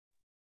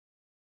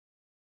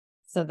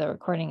So the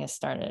recording is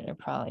started. It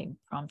probably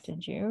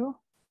prompted you.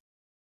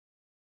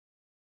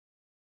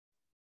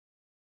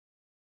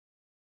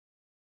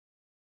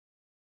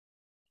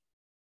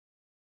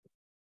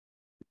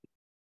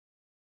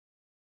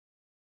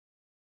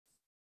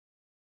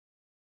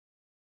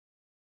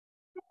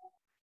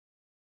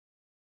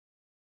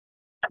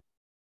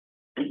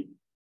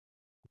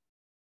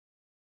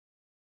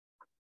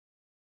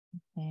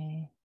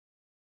 Okay.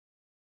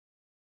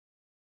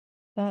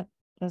 That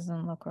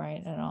doesn't look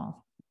right at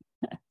all.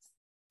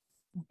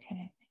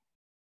 Okay.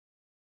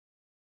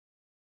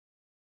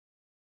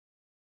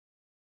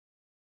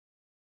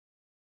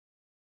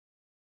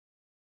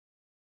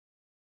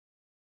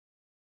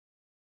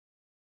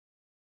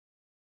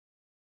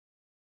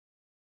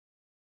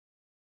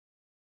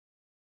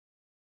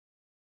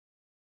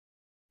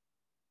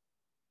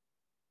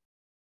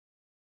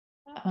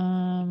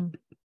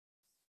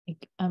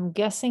 I'm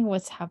guessing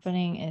what's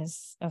happening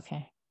is,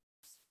 okay.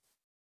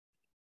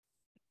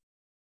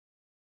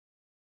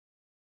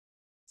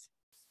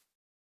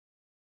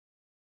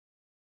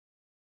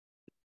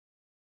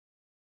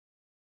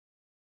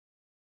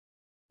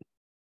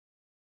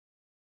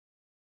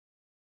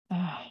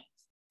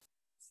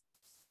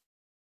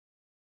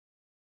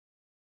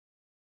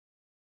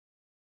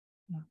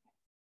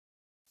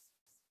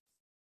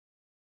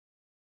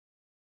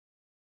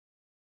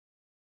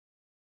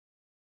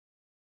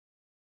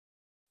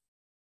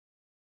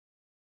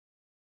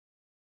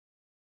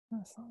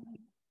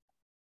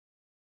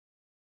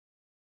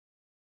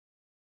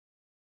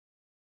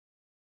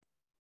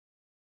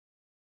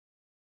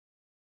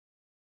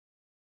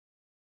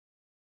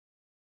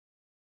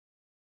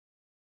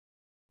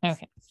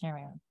 Okay, here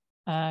we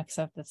are.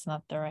 Except it's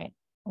not the right.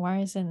 Why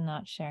is it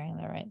not sharing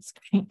the right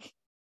screen?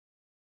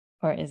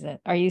 Or is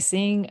it? Are you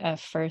seeing a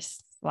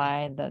first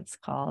slide that's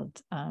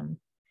called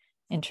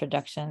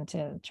Introduction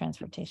to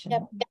Transportation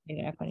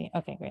Data Equity?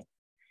 Okay, great.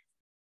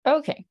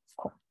 Okay,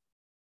 cool.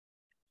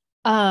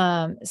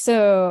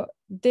 So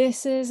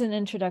this is an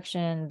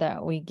introduction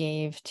that we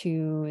gave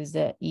to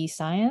the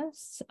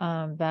eScience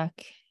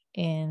back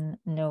in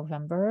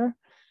November.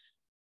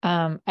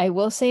 I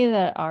will say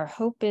that our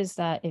hope is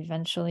that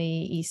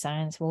eventually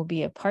eScience will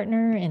be a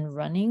partner in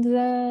running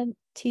the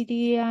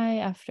TDI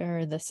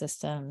after the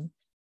system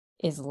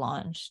is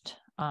launched.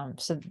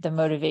 So the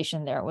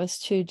motivation there was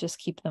to just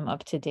keep them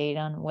up to date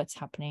on what's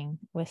happening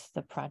with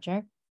the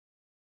project.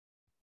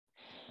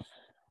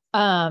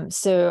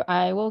 So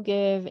I will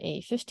give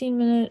a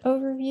 15-minute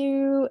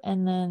overview,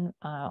 and then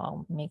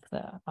I'll make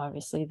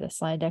obviously the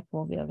slide deck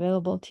will be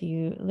available to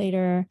you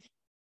later.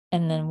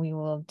 And then we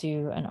will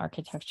do an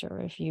architecture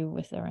review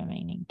with the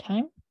remaining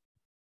time.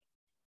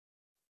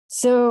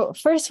 So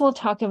first we'll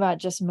talk about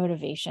just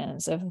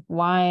motivations of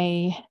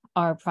why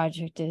our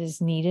project is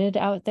needed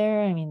out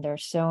there. I mean,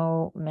 there's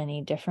so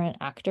many different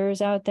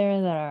actors out there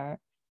that are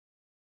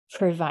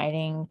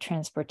providing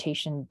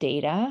transportation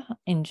data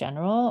in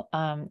general.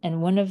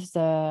 And one of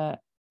the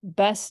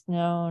best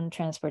known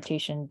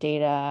transportation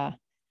data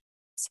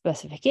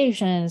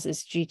specifications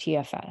is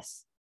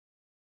GTFS.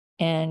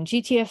 And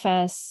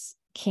GTFS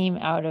came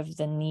out of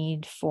the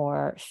need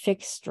for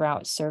fixed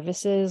route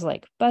services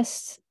like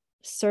bus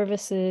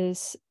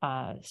services,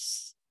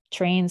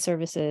 train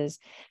services,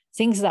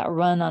 things that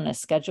run on a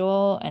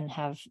schedule and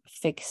have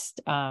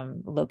fixed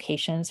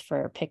locations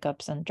for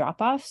pickups and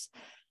drop-offs.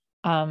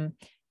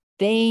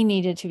 They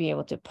needed to be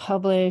able to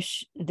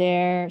publish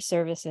their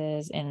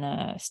services in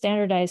a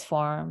standardized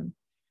form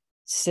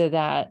so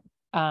that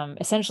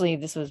essentially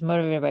this was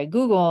motivated by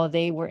Google.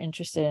 They were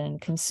interested in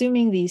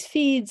consuming these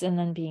feeds and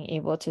then being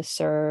able to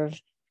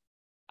serve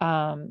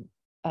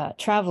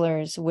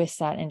travelers with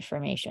that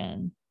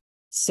information.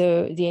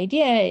 So the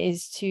idea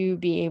is to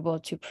be able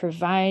to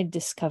provide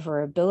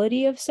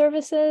discoverability of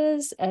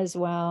services as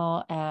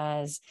well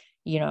as,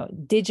 you know,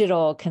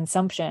 digital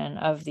consumption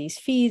of these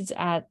feeds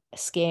at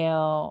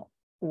scale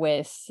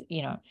with,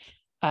 you know,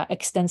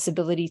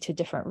 extensibility to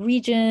different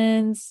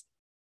regions,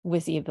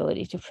 with the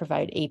ability to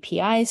provide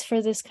APIs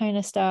for this kind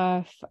of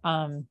stuff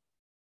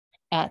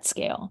at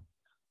scale.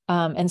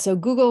 And so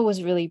Google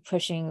was really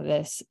pushing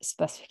this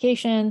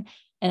specification.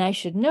 And I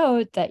should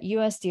note that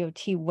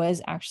USDOT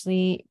was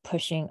actually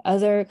pushing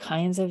other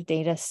kinds of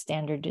data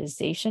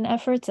standardization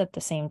efforts at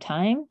the same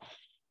time.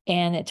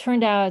 And it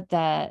turned out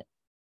that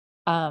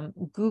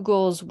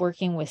Google's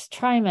working with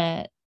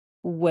TriMet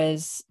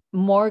was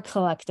more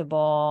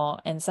collectible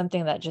and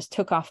something that just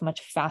took off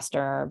much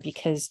faster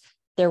because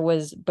there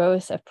was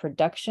both a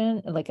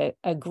production, like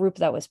a group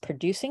that was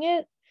producing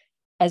it,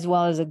 as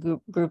well as a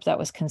group that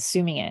was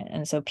consuming it.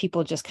 And so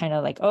people just kind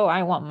of like, oh,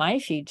 I want my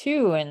feed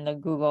too in the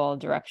Google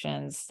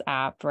Directions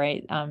app,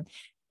 right?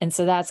 And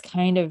so that's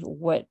kind of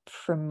what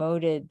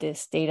promoted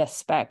this data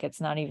spec.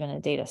 It's not even a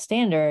data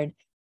standard,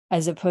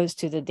 as opposed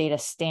to the data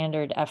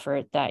standard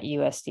effort that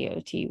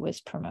USDOT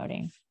was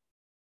promoting.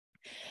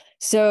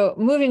 So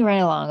moving right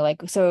along,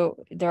 like,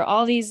 so there are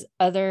all these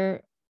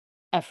other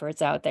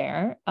efforts out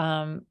there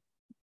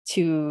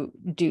to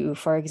do,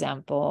 for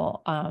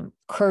example,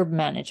 curb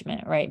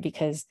management, right?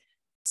 Because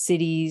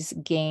cities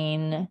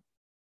gain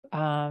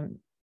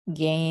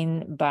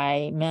gain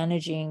by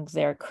managing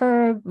their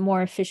curb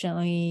more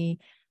efficiently.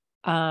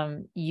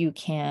 You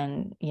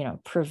can,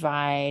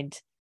 provide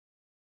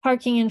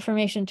parking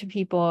information to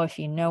people if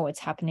you know what's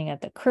happening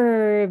at the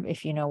curb,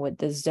 if you know what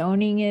the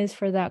zoning is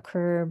for that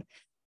curb.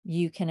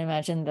 You can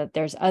imagine that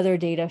there's other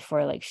data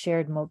for like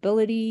shared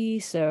mobility.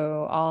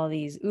 So all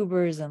these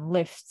Ubers and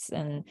Lyfts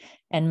and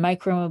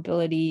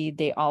micromobility,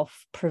 they all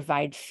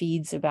provide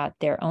feeds about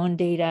their own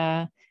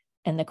data.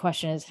 And the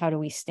question is, how do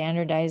we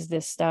standardize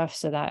this stuff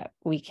so that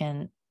we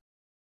can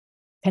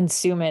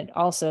consume it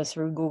also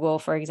through Google,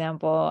 for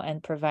example,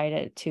 and provide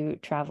it to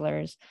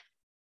travelers?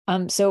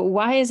 So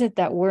why is it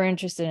that we're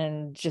interested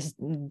in just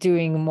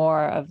doing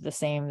more of the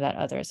same that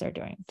others are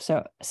doing?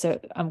 So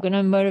I'm going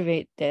to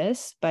motivate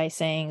this by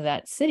saying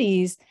that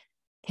cities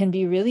can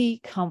be really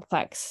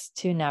complex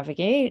to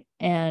navigate.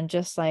 And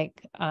just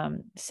like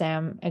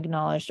Sam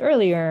acknowledged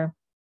earlier,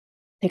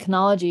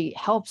 technology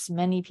helps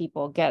many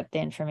people get the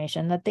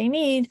information that they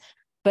need,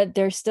 but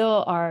there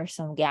still are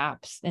some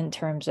gaps in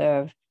terms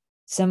of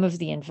some of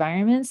the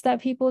environments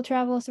that people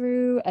travel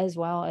through, as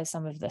well as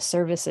some of the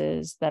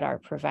services that are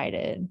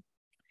provided.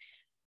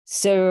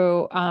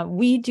 So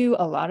we do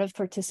a lot of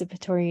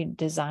participatory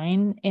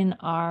design in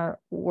our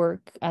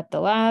work at the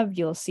lab.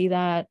 You'll see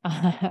that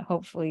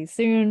hopefully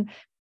soon.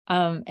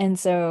 And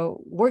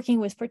so working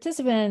with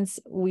participants,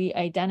 we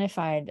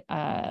identified,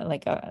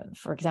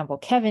 for example,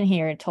 Kevin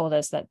here told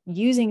us that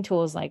using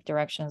tools like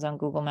directions on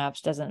Google Maps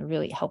doesn't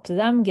really help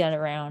them get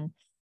around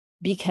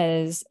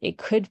because it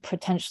could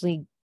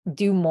potentially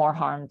do more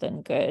harm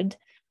than good,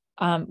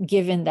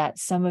 given that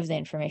some of the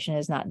information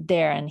is not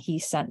there and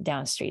he's sent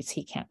down streets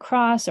he can't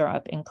cross or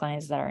up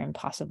inclines that are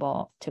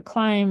impossible to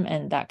climb.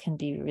 And that can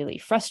be really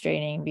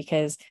frustrating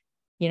because,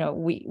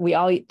 we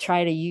all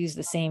try to use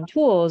the same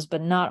tools,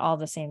 but not all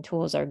the same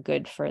tools are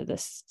good for the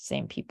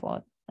same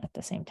people at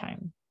the same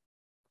time.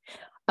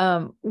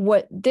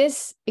 What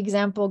this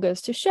example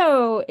goes to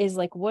show is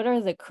like, what are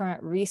the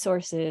current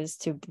resources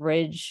to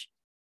bridge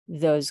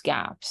those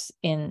gaps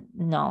in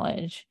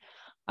knowledge?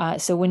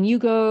 So when you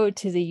go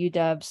to the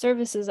UW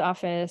services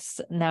office,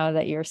 now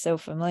that you're so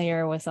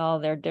familiar with all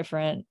their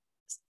different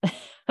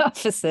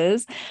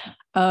offices,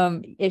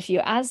 if you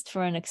asked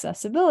for an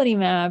accessibility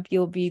map,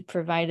 you'll be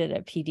provided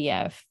a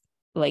PDF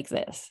like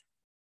this.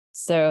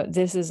 So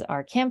this is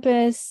our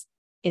campus.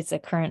 It's a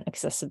current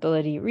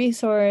accessibility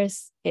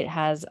resource. It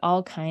has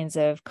all kinds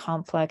of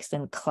complex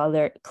and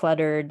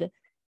cluttered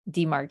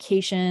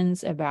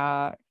demarcations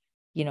about,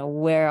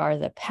 where are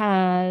the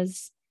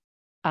paths.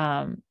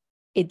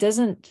 It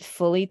doesn't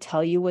fully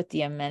tell you what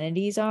the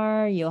amenities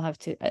are. You'll have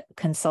to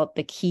consult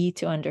the key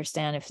to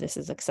understand if this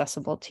is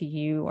accessible to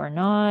you or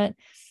not.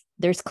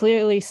 There's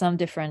clearly some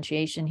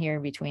differentiation here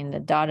between the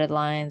dotted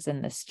lines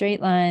and the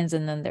straight lines,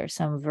 and then there's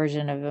some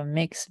version of a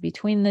mix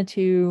between the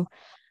two.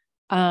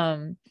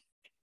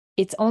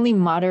 It's only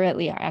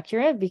moderately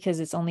accurate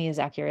because it's only as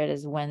accurate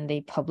as when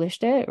they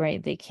published it,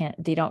 right?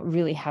 They don't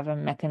really have a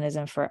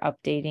mechanism for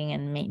updating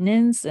and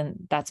maintenance,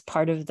 and that's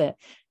part of the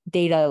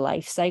data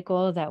life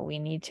cycle that we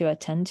need to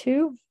attend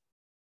to.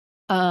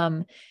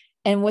 And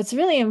what's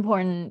really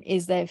important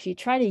is that if you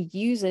try to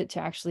use it to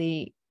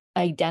actually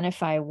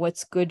identify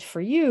what's good for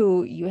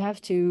you, you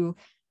have to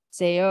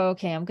say, oh,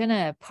 okay, I'm going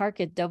to park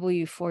at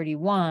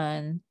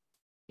W41.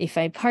 If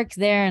I park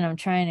there and I'm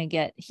trying to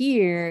get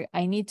here,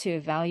 I need to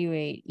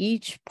evaluate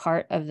each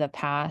part of the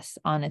path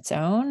on its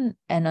own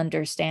and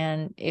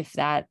understand if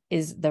that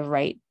is the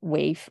right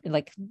way,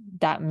 like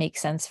that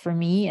makes sense for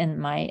me and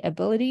my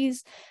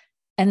abilities.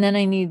 And then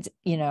I need,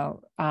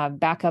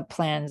 backup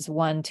plans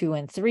 1, 2,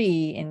 and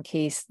 3 in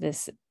case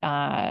this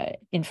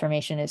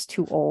information is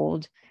too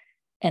old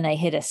and I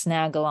hit a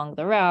snag along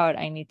the route.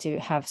 I need to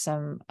have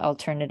some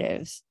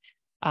alternatives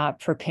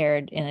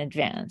prepared in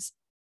advance.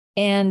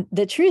 And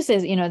the truth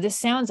is, this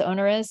sounds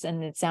onerous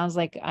and it sounds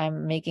like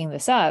I'm making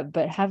this up,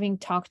 but having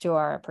talked to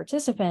our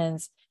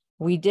participants,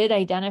 we did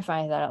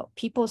identify that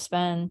people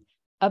spend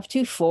up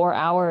to 4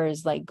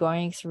 hours like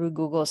going through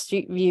Google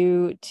Street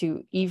View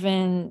to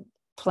even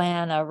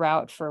plan a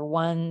route for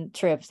one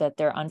trip that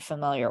they're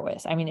unfamiliar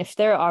with. I mean, if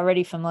they're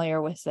already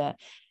familiar with the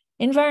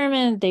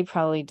environment, they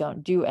probably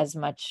don't do as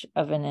much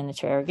of an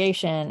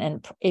interrogation.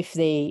 And if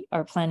they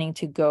are planning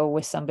to go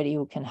with somebody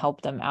who can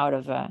help them out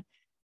of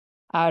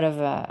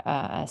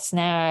a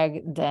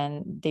snag,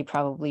 then they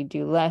probably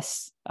do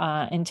less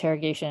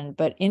interrogation.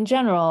 But in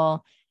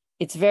general,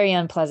 it's very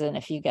unpleasant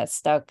if you get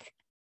stuck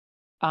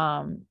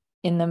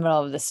in the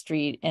middle of the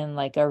street in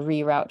like a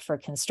reroute for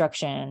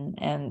construction.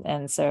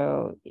 And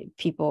so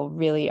people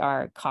really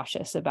are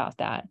cautious about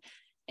that.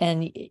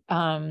 And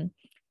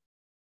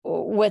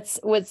what's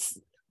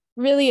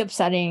really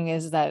upsetting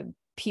is that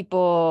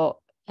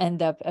people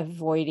end up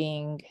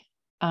avoiding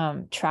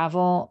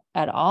travel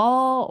at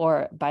all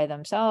or by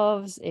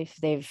themselves if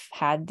they've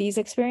had these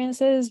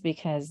experiences,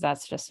 because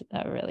that's just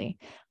a really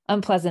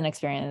unpleasant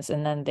experience.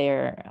 And then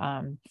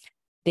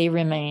they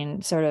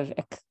remain sort of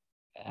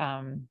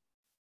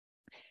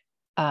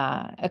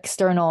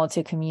external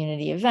to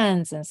community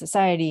events and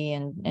society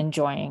and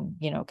enjoying,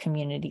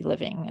 community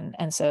living.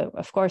 And so,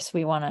 of course,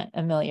 we want to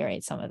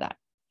ameliorate some of that.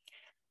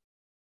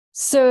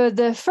 So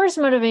the first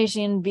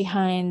motivation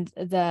behind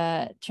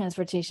the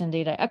Transportation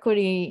Data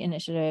Equity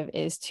Initiative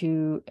is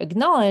to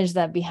acknowledge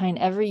that behind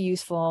every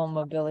useful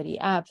mobility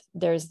app,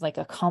 there's like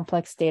a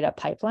complex data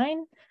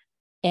pipeline.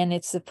 And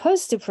it's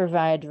supposed to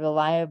provide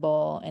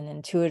reliable and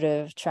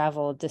intuitive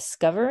travel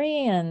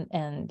discovery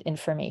and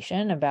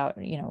information about,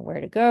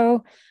 where to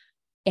go.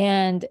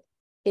 And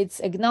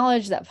it's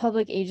acknowledged that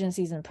public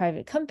agencies and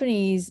private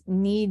companies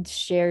need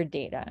shared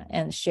data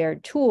and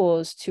shared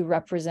tools to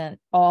represent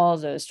all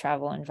those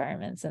travel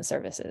environments and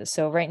services.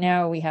 So right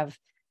now we have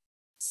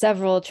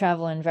several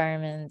travel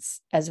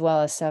environments as well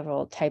as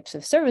several types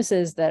of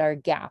services that are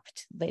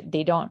gapped.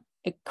 They don't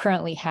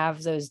currently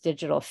have those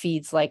digital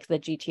feeds like the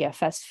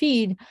GTFS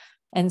feed.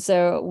 And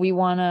so we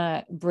want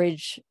to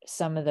bridge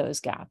some of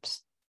those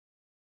gaps.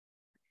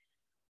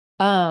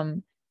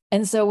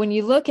 And so when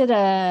you look at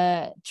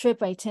a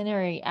trip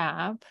itinerary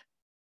app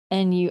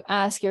and you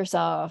ask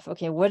yourself,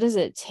 okay, what does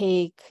it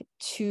take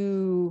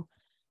to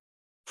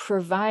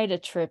provide a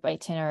trip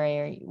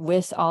itinerary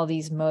with all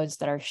these modes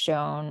that are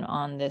shown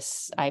on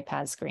this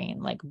iPad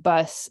screen, like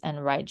bus and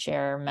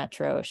rideshare,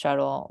 metro,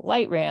 shuttle,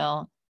 light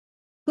rail?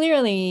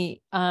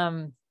 Clearly,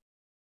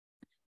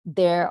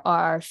 there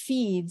are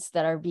feeds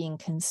that are being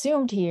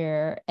consumed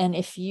here. And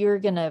if you're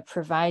going to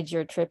provide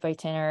your trip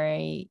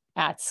itinerary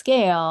at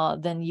scale,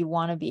 then you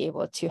want to be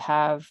able to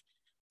have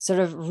sort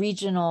of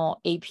regional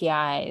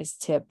APIs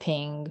to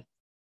ping,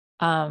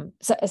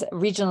 so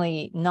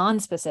regionally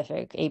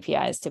non-specific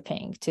APIs to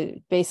ping, to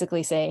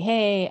basically say,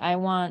 hey, I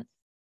want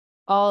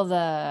all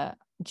the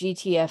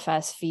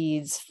GTFS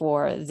feeds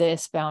for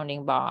this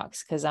bounding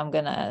box because I'm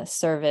going to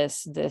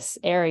service this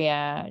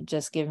area.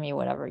 Just give me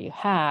whatever you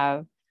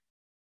have,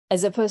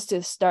 as opposed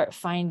to start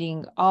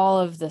finding all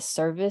of the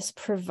service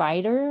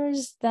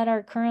providers that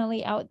are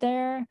currently out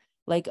there.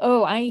 Like,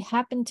 oh, I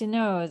happen to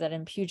know that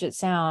in Puget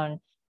Sound,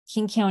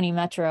 King County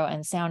Metro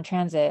and Sound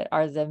Transit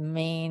are the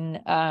main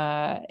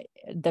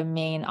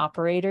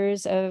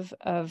operators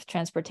of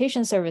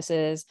transportation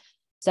services.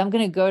 So I'm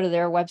going to go to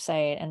their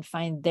website and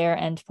find their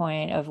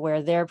endpoint of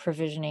where they're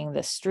provisioning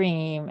the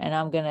stream. And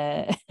I'm going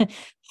to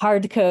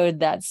hard code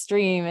that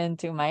stream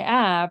into my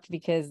app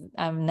because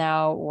I'm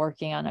now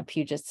working on a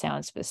Puget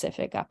Sound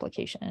specific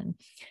application.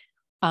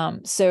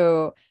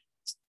 So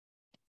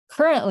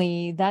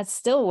currently, that's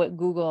still what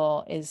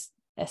Google is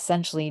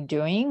essentially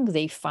doing.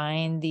 They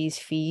find these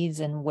feeds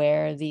and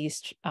where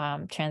these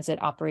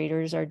transit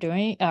operators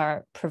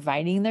are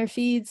providing their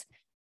feeds.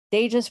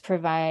 They just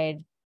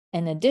provide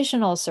an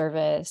additional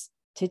service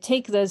to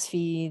take those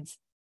feeds,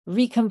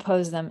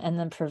 recompose them, and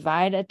then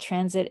provide a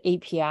transit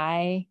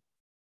API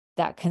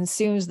that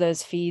consumes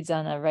those feeds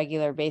on a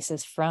regular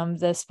basis from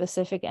the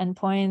specific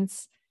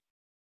endpoints,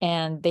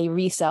 and they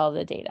resell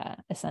the data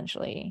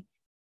essentially.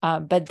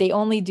 But they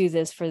only do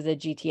this for the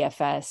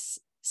GTFS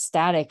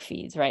static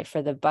feeds, right?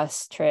 For the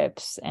bus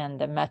trips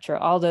and the metro,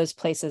 all those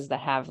places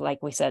that have,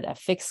 like we said, a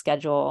fixed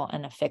schedule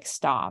and a fixed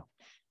stop.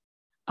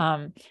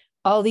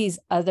 All these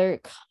other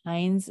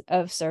kinds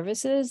of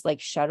services like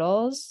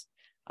shuttles.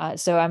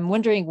 So I'm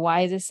wondering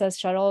why this says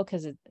shuttle,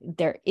 because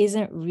there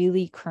isn't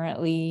really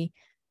currently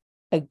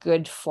a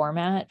good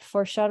format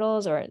for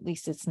shuttles, or at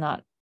least it's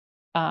not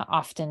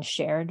often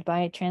shared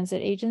by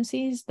transit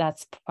agencies.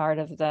 That's part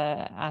of the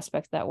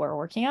aspect that we're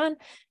working on.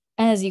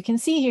 As you can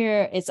see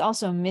here, it's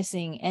also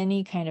missing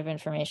any kind of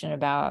information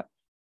about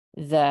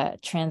the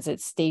transit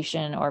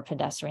station or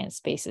pedestrian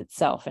space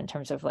itself in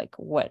terms of like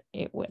what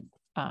it would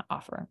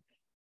offer.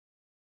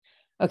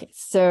 Okay,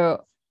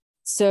 so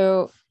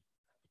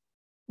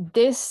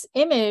this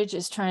image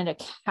is trying to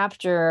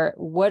capture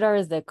what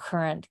are the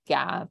current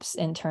gaps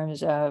in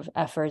terms of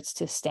efforts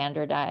to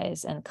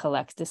standardize and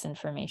collect this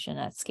information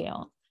at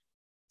scale.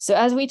 So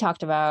as we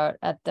talked about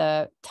at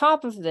the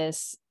top of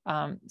this,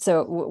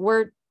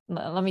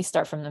 let me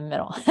start from the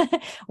middle.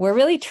 We're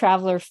really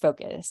traveler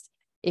focused.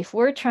 If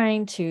we're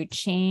trying to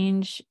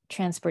change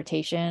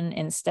transportation,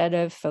 instead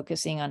of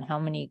focusing on how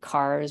many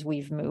cars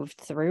we've moved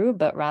through,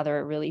 but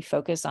rather really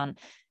focus on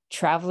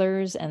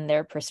travelers and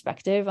their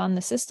perspective on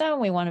the system,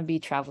 we want to be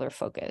traveler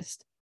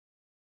focused.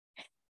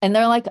 And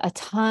there are like a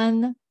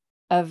ton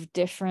of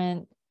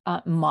different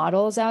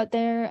models out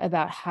there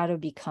about how to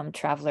become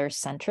traveler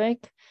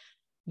centric.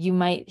 You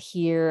might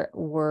hear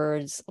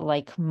words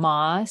like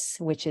MOS,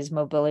 which is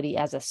mobility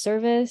as a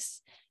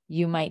service.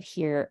 You might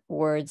hear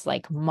words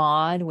like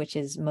MOD, which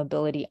is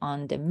mobility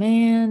on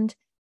demand.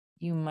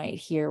 You might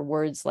hear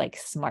words like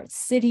smart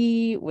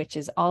city, which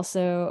is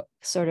also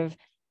sort of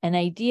an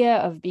idea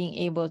of being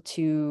able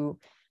to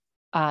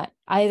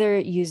either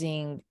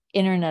using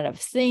Internet of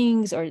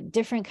Things or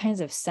different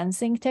kinds of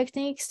sensing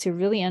techniques to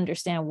really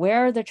understand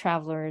where are the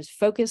travelers,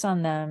 focus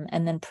on them,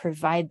 and then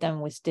provide them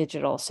with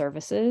digital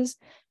services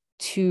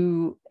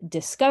to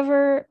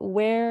discover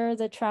where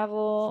the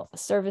travel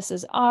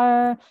services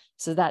are,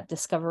 so that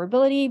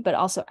discoverability, but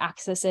also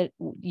access it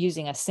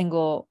using a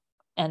single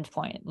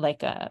endpoint,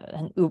 like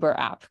an Uber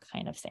app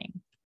kind of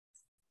thing.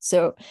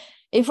 So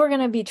if we're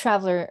going to be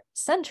traveler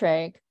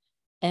centric,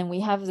 and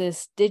we have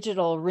this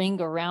digital ring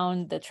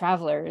around the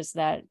travelers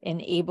that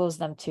enables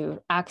them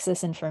to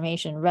access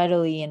information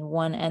readily in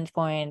one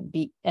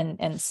endpoint,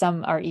 and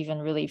some are even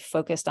really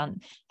focused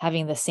on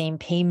having the same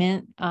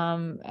payment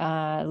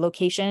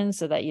location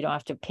so that you don't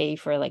have to pay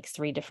for like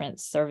 3 different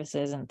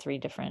services and 3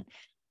 different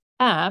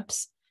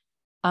apps,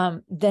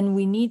 then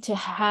we need to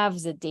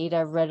have the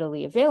data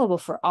readily available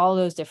for all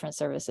those different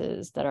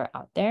services that are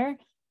out there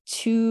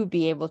to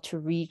be able to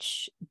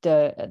reach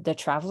the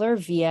traveler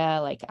via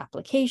like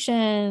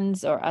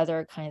applications or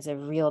other kinds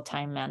of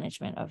real-time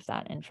management of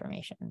that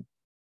information.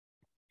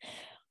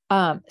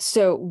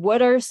 So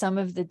what are some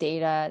of the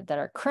data that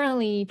are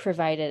currently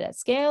provided at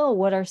scale?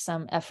 What are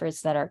some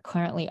efforts that are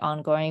currently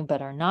ongoing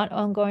but are not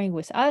ongoing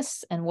with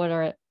us? And what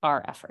are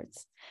our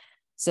efforts?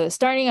 So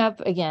starting up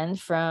again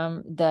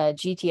from the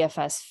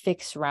GTFS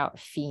fixed route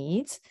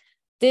feeds,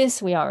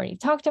 this we already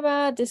talked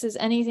about. This is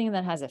anything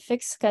that has a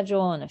fixed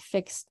schedule and a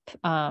fixed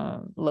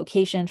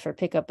location for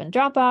pickup and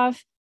drop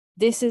off.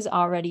 This is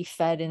already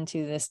fed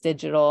into this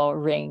digital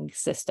ring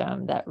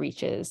system that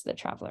reaches the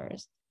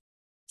travelers.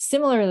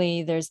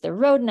 Similarly, there's the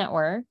road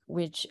network,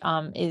 which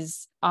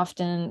is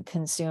often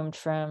consumed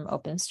from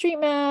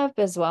OpenStreetMap,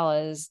 as well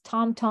as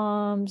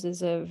TomToms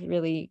is a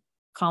really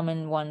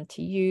common one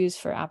to use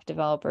for app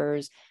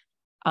developers.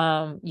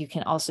 You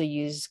can also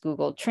use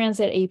Google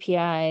Transit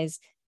APIs.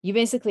 You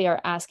basically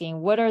are asking,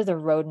 what are the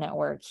road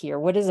network here?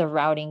 What is a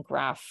routing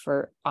graph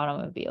for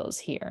automobiles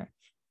here?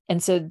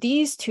 And so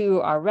these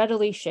two are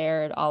readily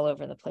shared all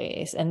over the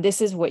place. And this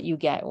is what you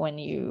get when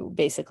you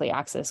basically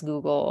access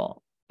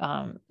Google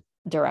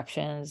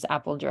directions,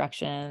 Apple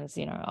directions,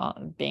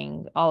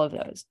 Bing, all of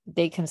those.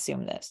 They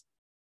consume this.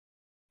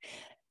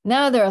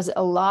 Now there's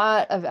a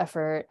lot of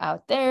effort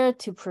out there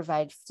to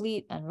provide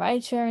fleet and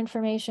rideshare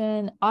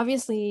information.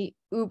 Obviously,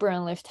 Uber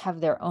and Lyft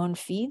have their own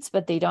feeds,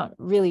 but they don't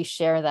really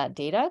share that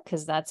data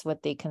because that's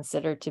what they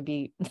consider to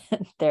be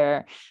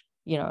their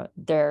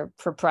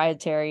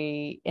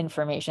proprietary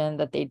information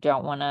that they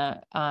don't want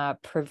to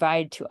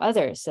provide to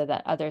others so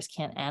that others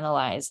can't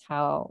analyze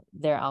how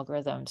their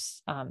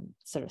algorithms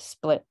sort of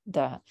split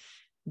the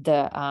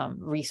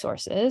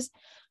resources.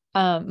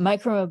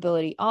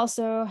 Micromobility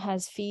also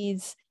has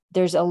feeds.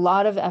 There's a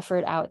lot of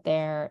effort out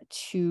there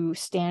to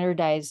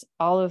standardize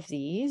all of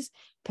these,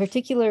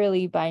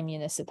 particularly by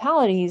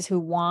municipalities who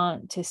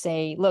want to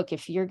say, look,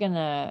 if you're going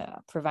to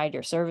provide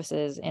your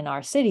services in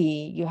our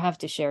city, you have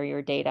to share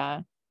your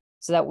data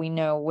so that we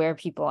know where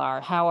people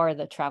are, how are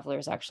the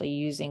travelers actually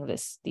using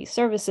these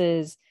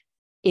services,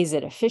 is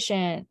it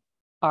efficient,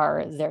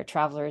 are there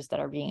travelers that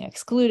are being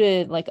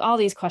excluded? Like all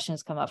these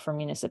questions come up from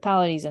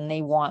municipalities and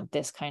they want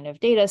this kind of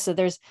data. So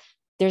there's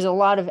a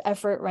lot of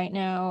effort right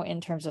now in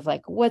terms of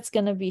like what's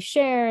going to be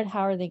shared,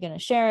 how are they going to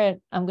share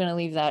it? I'm going to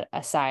leave that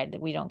aside.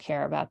 We don't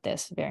care about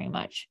this very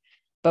much,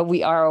 but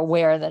we are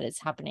aware that it's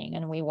happening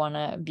and we want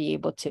to be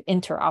able to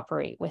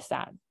interoperate with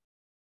that.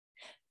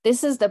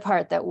 This is the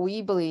part that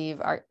we believe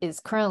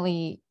is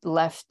currently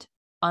left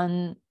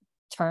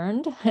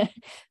unturned,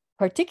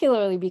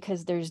 particularly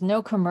because there's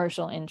no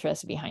commercial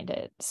interest behind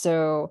it.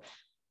 So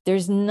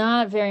there's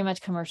not very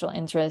much commercial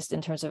interest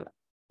in terms of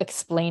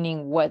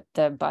explaining what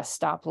the bus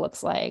stop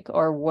looks like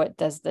or what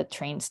does the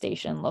train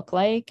station look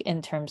like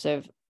in terms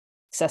of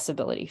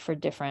accessibility for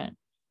different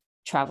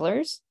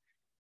travelers.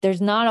 There's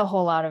not a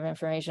whole lot of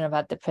information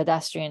about the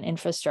pedestrian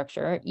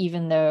infrastructure,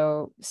 even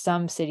though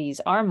some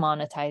cities are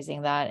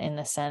monetizing that in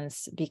the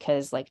sense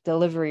because like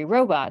delivery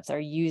robots are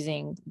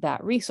using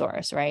that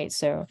resource, right?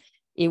 So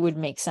it would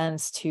make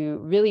sense to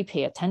really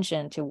pay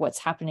attention to what's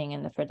happening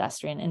in the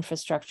pedestrian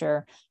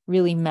infrastructure,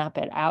 really map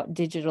it out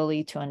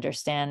digitally to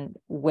understand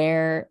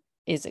where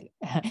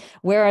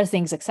are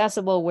things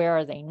accessible, where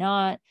are they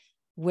not,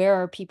 where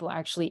are people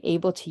actually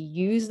able to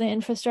use the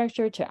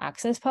infrastructure to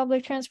access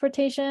public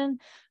transportation.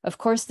 Of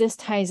course, this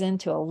ties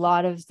into a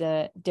lot of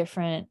the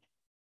different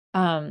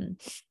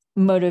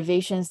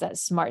motivations that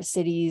smart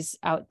cities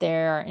out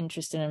there are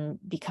interested in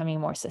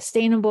becoming more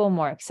sustainable,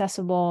 more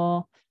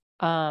accessible,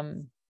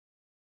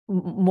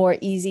 more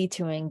easy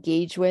to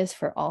engage with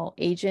for all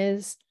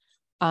ages.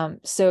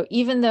 So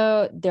even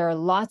though there are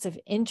lots of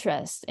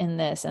interest in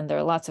this and there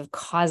are lots of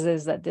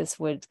causes that this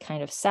would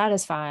kind of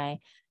satisfy,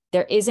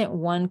 there isn't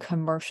one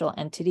commercial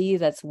entity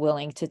that's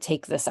willing to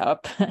take this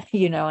up,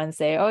 and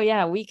say, oh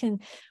yeah, we can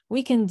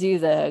do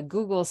the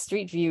Google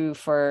Street View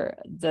for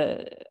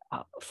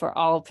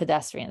all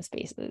pedestrian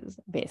spaces,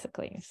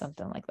 basically,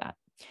 something like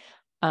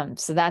that.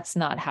 So that's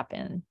not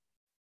happened.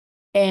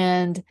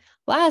 And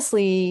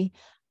lastly,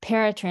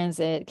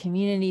 paratransit,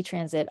 community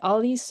transit,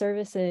 all these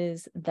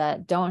services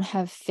that don't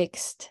have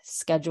fixed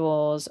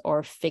schedules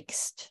or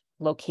fixed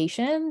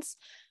locations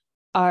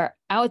are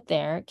out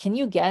there. Can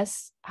you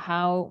guess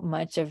how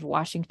much of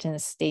Washington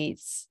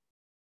State's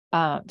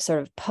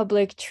sort of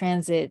public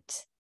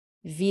transit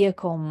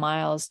vehicle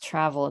miles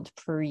traveled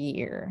per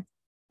year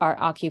are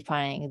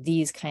occupying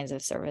these kinds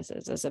of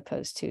services as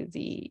opposed to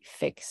the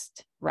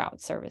fixed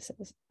route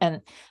services.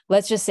 And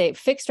let's just say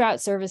fixed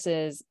route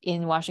services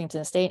in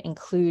Washington state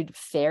include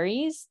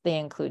ferries, they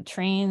include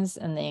trains,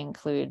 and they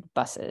include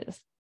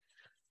buses.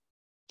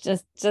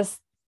 Just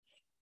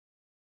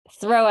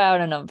throw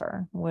out a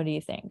number. What do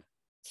you think?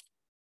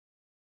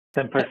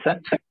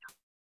 10%.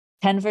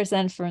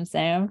 10% from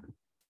Sam?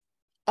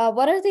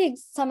 What are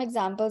some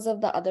examples of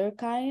the other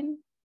kind?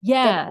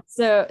 Yeah,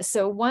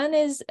 so one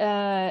is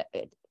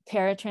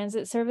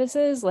paratransit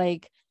services,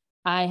 like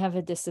I have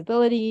a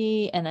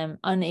disability and I'm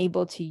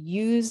unable to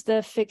use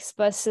the fixed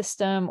bus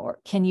system, or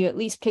can you at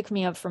least pick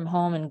me up from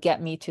home and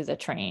get me to the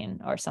train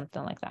or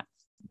something like that.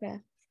 Okay.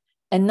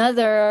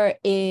 Another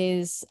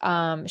is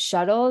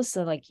shuttles,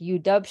 so like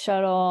UW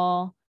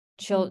shuttle,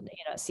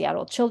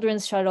 Seattle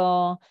Children's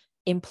Shuttle,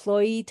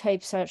 employee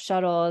type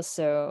shuttles,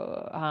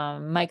 so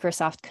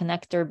Microsoft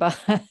Connector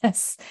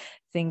bus,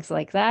 things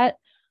like that.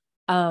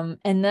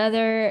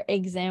 Another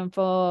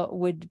example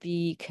would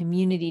be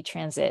community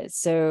transit.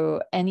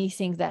 So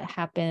anything that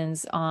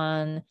happens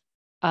on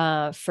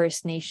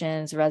First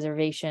Nations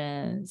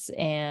reservations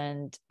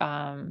and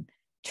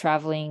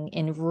traveling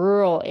in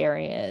rural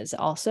areas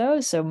also.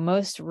 So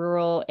most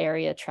rural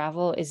area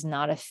travel is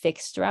not a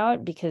fixed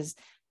route because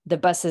the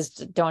buses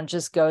don't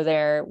just go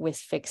there with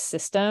fixed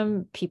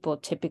system. People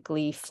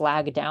typically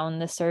flag down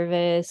the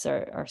service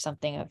or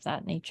something of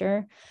that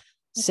nature.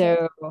 Okay.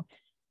 So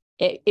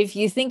if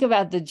you think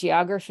about the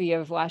geography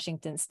of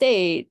Washington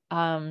state,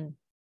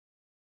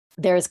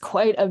 there's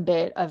quite a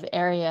bit of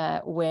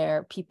area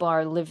where people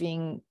are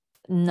living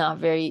not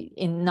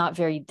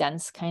very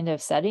dense kind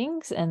of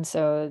settings, and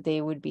so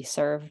they would be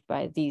served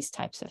by these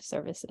types of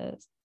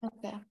services.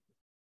 Okay.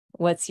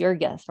 What's your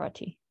guess,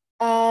 Rati?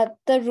 The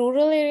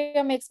rural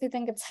area makes me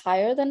think it's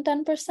higher than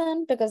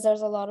 10% because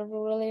there's a lot of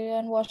rural area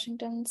in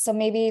Washington. So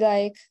maybe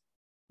like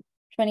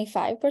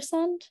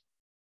 25%.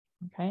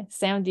 Okay.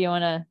 Sam, do you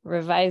want to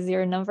revise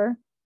your number?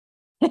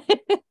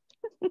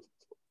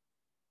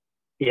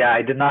 Yeah,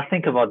 I did not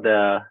think about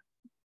the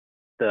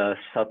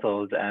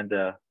shuttles and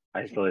the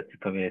isolated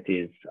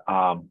communities.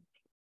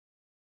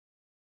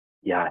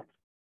 Yeah.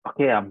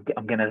 Okay, I'm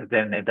gonna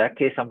then in that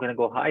case I'm gonna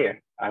go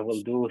higher. I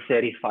will do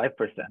 35%.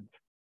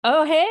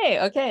 Oh, hey,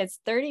 okay, it's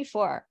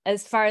 34.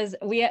 As far as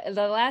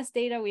the last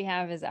data we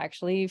have is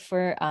actually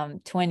for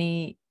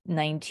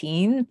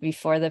 2019,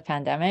 before the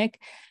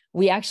pandemic.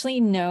 We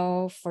actually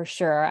know for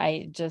sure,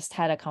 I just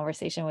had a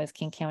conversation with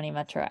King County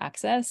Metro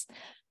Access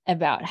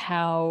about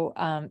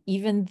how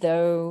even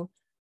though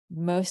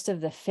most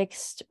of the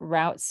fixed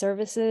route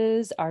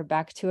services are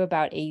back to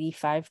about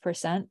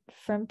 85%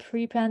 from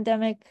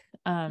pre-pandemic,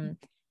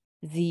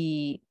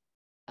 the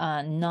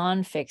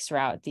non-fixed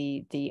route,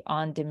 the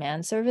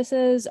on-demand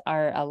services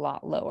are a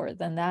lot lower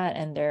than that,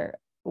 and they're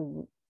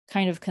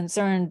kind of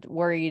concerned,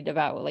 worried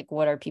about like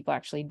what are people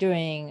actually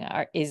doing?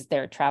 Is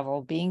their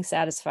travel being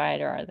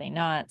satisfied or are they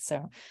not?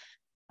 So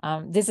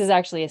this is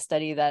actually a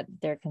study that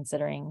they're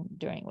considering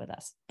doing with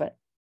us, but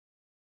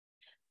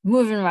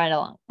moving right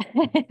along.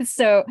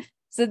 So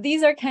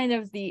these are kind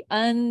of the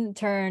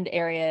unturned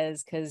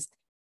areas because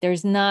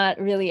there's not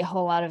really a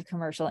whole lot of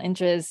commercial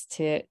interest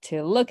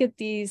to look at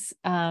these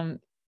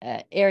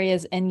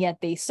areas, and yet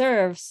they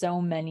serve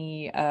so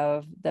many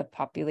of the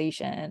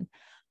population.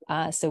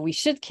 So we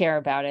should care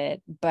about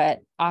it,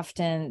 but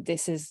often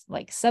this is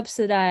like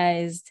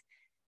subsidized.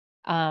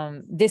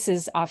 This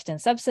is often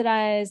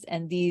subsidized,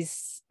 and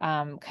these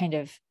kind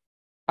of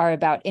are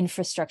about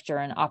infrastructure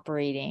and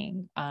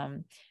operating,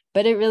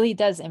 but it really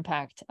does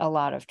impact a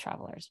lot of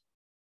travelers.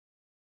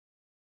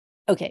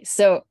 Okay,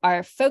 so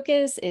our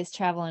focus is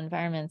travel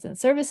environments and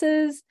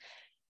services,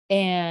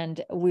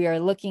 and we are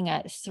looking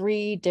at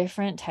 3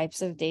 different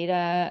types of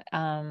data,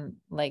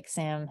 like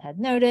Sam had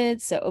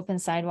noted. So Open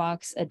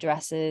Sidewalks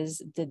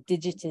addresses the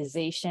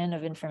digitization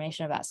of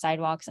information about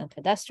sidewalks and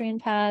pedestrian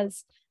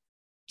paths.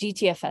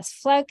 GTFS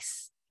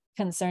Flex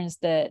concerns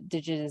the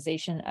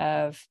digitization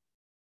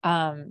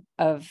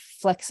of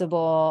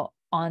flexible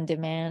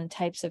on-demand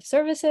types of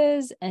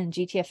services, and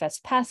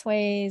GTFS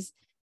Pathways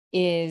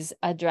is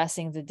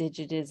addressing the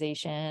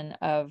digitization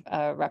of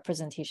a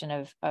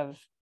representation of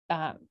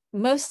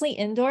mostly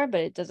indoor, but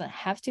it doesn't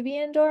have to be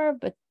indoor,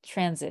 but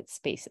transit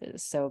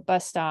spaces. So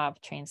bus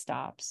stop, train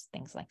stops,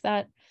 things like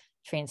that,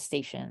 train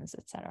stations,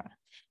 etc.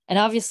 And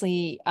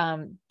obviously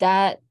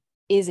that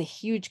is a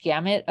huge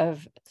gamut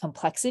of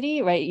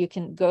complexity, right? You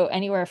can go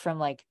anywhere from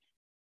like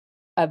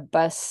a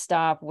bus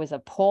stop with a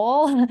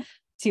pole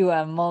to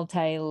a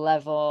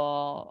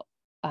multi-level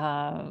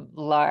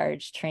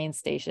large train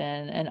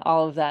station, and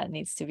all of that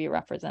needs to be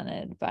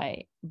represented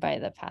by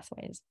the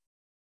pathways.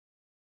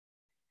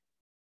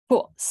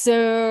 Cool.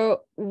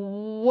 So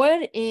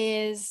what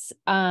is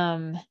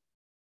the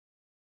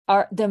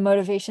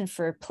motivation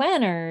for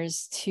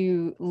planners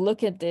to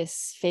look at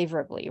this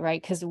favorably,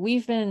 right? Because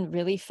we've been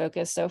really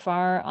focused so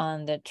far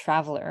on the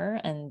traveler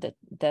and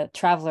the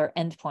traveler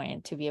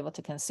endpoint to be able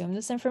to consume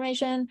this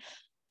information.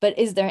 But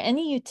is there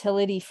any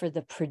utility for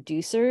the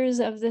producers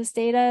of this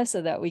data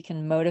so that we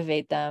can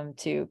motivate them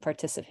to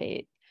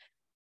participate?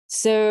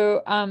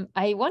 So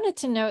I wanted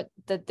to note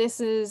that this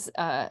is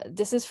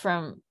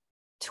from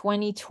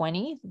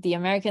 2020. The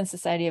American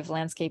Society of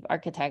Landscape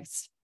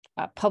Architects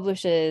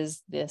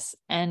publishes this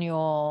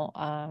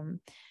annual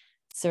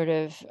sort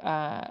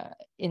of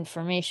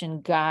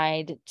information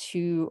guide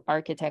to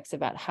architects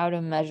about how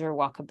to measure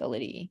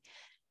walkability.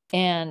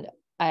 And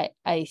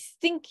I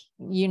think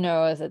you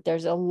know that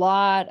there's a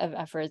lot of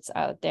efforts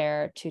out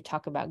there to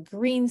talk about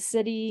green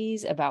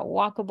cities, about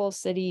walkable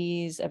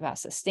cities, about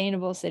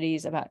sustainable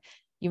cities, about,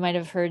 you might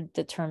have heard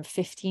the term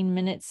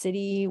 15-minute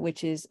city,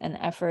 which is an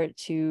effort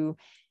to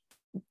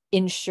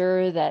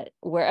ensure that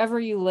wherever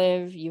you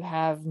live, you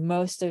have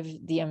most of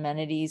the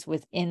amenities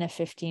within a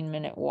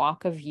 15-minute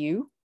walk of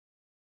you.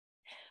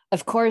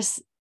 Of course,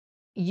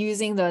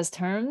 using those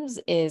terms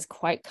is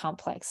quite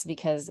complex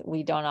because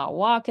we do not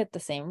walk at the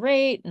same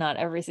rate. Not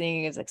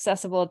everything is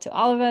accessible to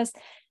all of us.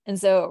 And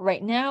so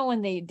right now,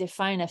 when they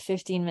define a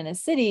 15-minute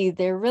city,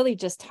 they're really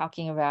just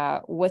talking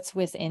about what's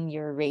within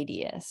your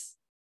radius.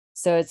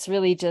 So it's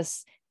really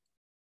just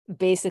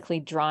basically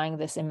drawing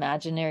this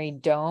imaginary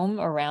dome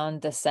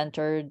around the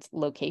centered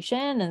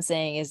location and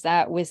saying, is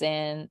that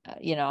within,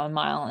 you know, 1.5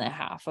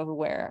 miles of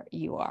where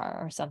you are,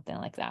 or something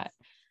like that.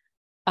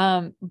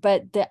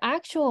 But the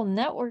actual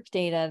network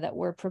data that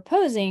we're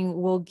proposing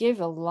will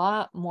give a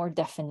lot more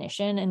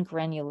definition and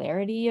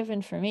granularity of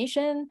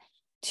information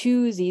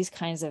to these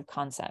kinds of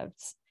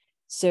concepts.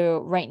 So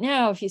right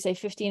now, if you say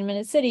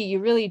 15-minute city, you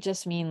really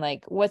just mean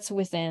like what's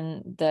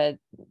within the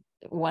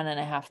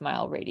 1.5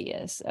 mile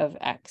radius of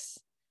X.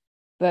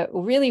 But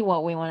really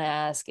what we want to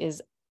ask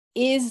is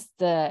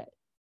the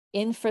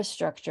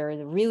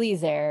infrastructure really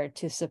there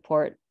to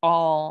support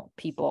all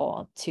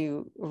people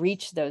to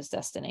reach those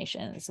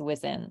destinations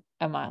within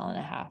 1.5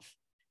 miles?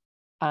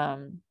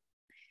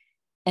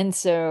 And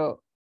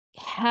so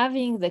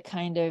having the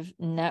kind of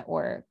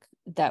network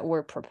that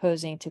we're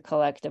proposing to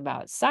collect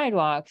about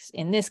sidewalks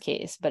in this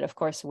case, but of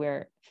course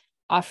we're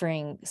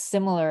offering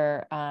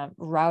similar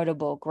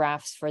routable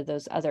graphs for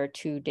those other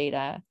 2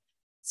 data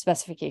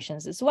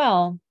specifications as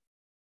well,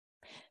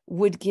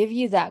 would give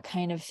you that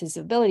kind of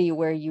visibility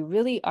where you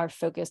really are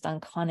focused on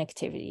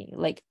connectivity,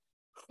 like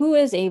who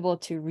is able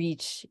to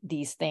reach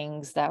these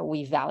things that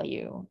we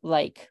value,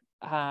 like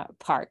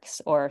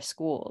parks or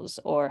schools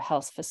or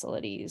health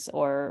facilities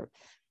or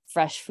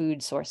fresh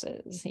food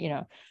sources, you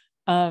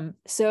know.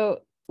 So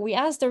we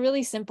asked a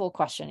really simple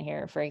question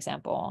here. For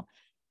example,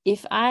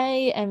 if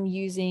I am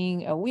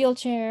using a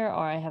wheelchair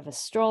or I have a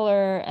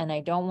stroller and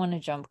I don't want to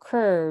jump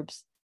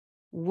curbs,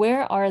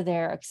 where are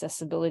there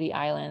accessibility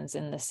islands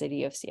in the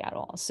city of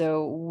Seattle?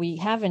 So we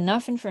have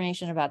enough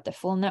information about the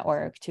full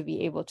network to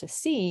be able to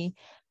see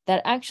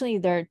that actually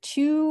there are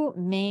 2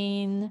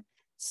 main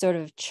sort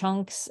of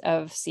chunks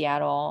of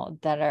Seattle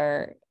that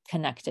are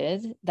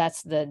connected.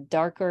 That's the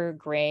darker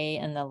gray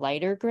and the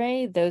lighter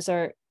gray. Those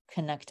are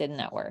connected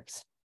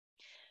networks.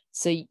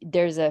 So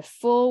there's a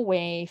full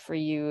way for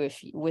you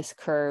with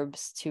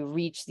curbs to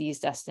reach these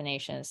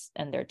destinations,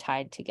 and they're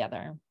tied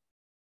together,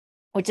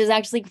 which is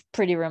actually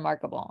pretty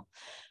remarkable.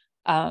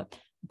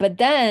 But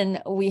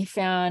then we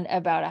found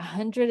about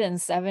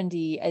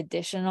 170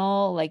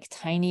 additional like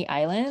tiny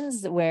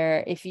islands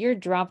where if you're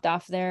dropped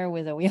off there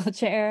with a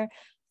wheelchair,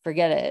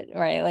 forget it,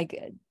 right? Like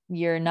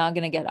you're not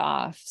going to get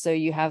off. So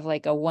you have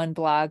like a 1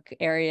 block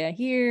area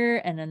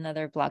here and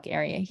another block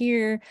area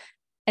here.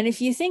 And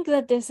if you think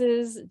that this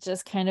is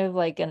just kind of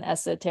like an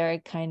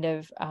esoteric kind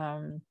of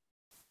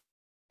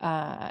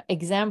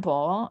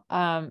example,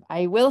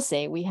 I will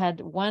say we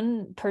had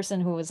one person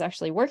who was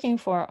actually working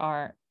for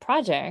our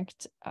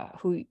project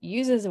who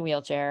uses a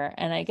wheelchair,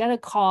 and I got a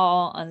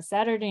call on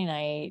Saturday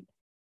night.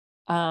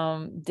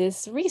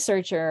 This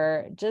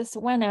researcher just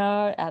went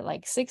out at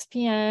like 6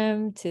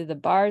 p.m. to the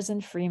bars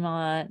in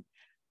Fremont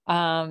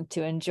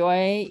to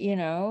enjoy, you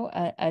know,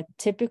 a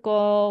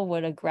typical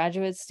what a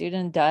graduate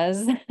student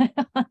does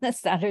on a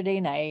Saturday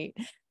night.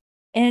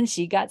 And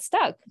she got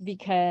stuck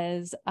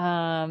because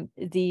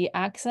the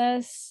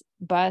access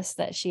bus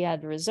that she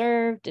had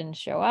reserved didn't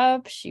show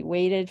up. She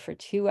waited for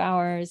 2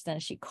 hours. Then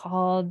she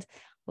called,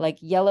 like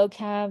Yellow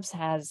Cabs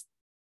has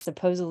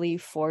supposedly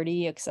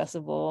 40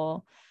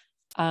 accessible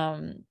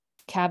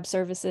cab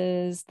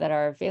services that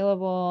are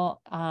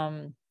available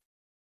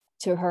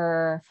to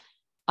her.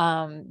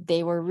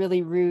 They were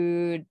really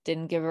rude,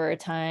 didn't give her a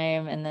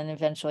time, and then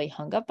eventually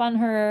hung up on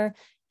her.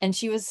 And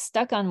she was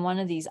stuck on one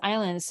of these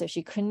islands, so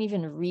she couldn't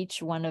even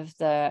reach one of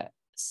the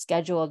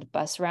scheduled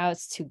bus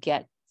routes to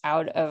get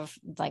out of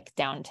like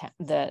downtown,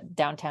 the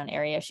downtown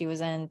area she was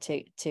in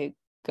to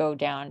go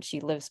down. She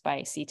lives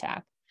by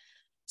SeaTac.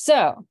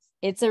 So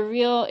it's a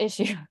real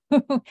issue.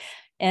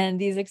 And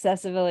these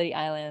accessibility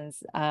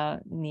islands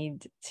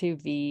need to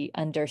be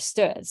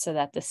understood so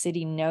that the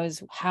city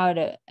knows how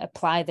to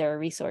apply their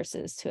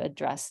resources to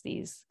address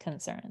these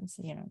concerns,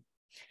 you know.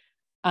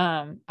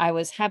 I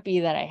was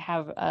happy that I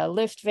have a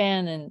Lyft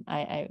van, and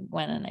I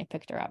went and I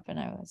picked her up, and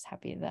I was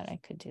happy that I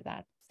could do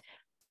that.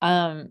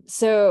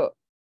 So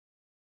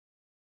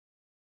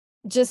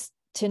just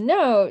to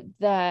note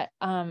that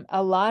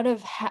a lot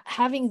of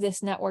having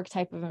this network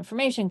type of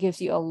information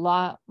gives you a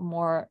lot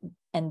more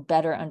and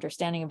better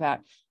understanding about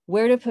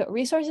where to put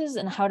resources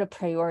and how to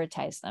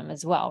prioritize them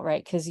as well,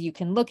 right? Because you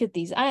can look at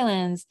these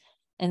islands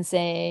and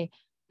say,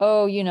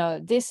 oh, you know,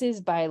 this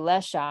is by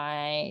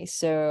Leschi,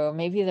 so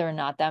maybe there are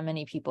not that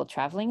many people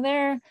traveling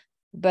there.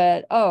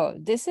 But, oh,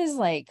 this is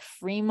like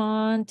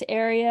Fremont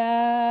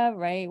area,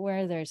 right,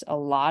 where there's a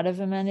lot of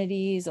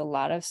amenities, a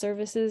lot of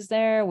services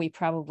there. We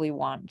probably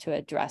want to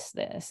address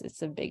this.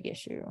 It's a big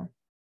issue.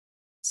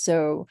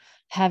 So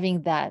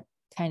having that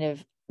kind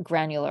of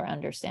granular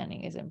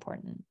understanding is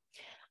important.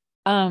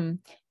 And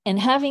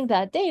having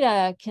that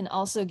data can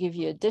also give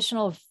you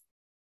additional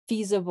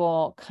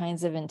feasible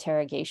kinds of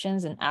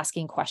interrogations and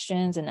asking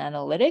questions and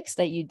analytics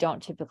that you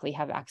don't typically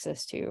have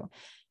access to.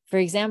 For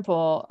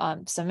example,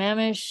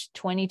 Sammamish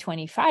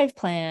 2025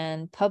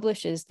 plan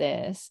publishes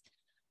this,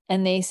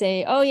 and they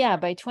say, oh yeah,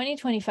 by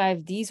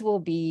 2025, these will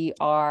be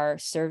our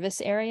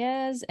service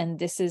areas, and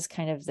this is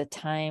kind of the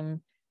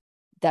time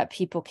that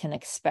people can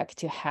expect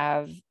to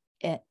have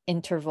an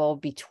interval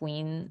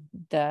between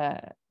the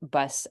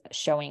bus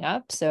showing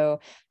up. So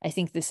I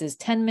think this is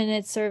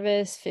 10-minute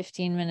service,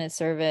 15-minute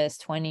service,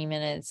 20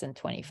 minutes, and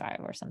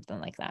 25 or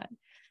something like that.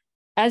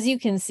 As you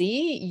can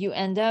see, you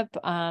end up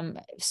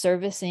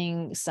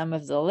servicing some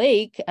of the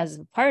lake as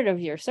part of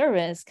your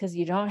service because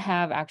you don't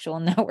have actual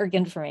network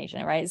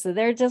information, right? So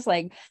they're just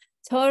like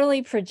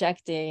totally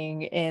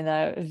projecting in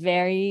a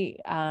very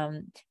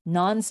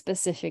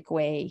non-specific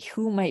way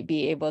who might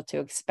be able to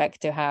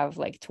expect to have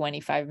like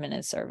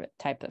 25-minute service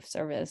type of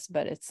service,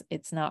 but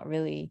it's not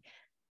really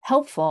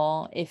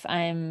helpful if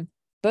I'm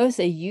both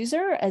a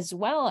user as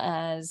well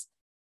as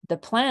the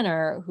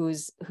planner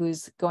who's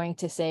going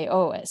to say,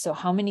 oh, so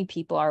how many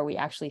people are we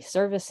actually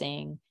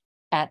servicing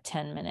at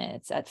 10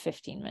 minutes, at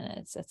 15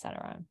 minutes,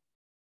 etc.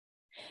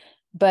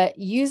 But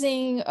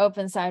using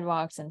Open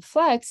Sidewalks and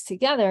Flex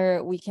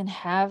together, we can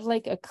have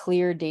like a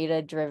clear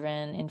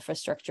data-driven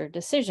infrastructure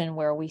decision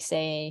where we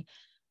say,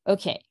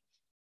 okay,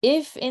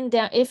 if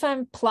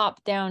I'm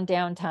plopped down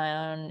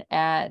downtown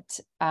at,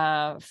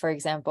 for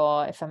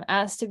example, if I'm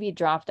asked to be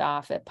dropped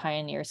off at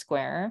Pioneer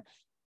Square,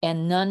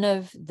 and none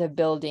of the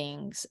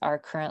buildings are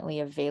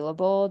currently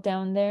available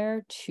down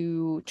there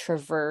to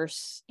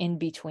traverse in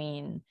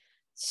between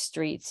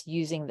streets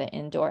using the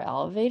indoor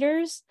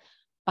elevators,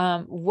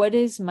 what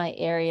is my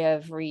area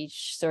of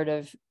reach sort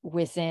of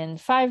within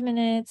 5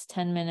 minutes,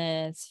 10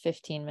 minutes,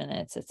 15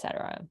 minutes,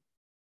 etc.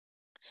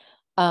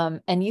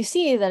 And you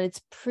see that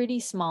it's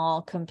pretty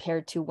small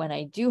compared to when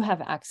I do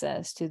have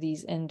access to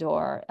these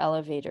indoor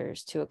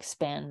elevators to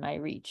expand my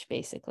reach,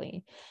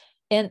 basically.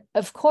 And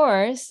of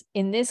course,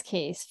 in this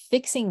case,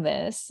 fixing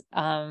this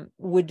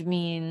would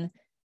mean,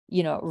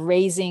 you know,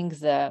 raising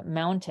the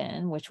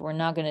mountain, which we're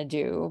not going to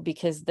do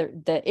because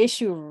the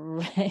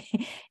issue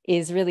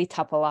is really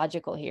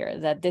topological here,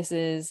 that this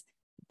is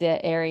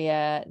the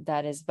area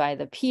that is by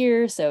the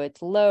pier, so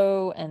it's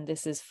low, and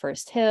this is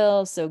First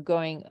Hill. So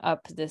going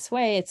up this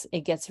way,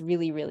 it gets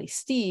really, really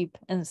steep.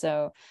 And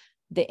so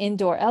the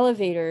indoor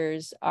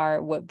elevators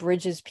are what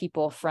bridges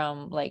people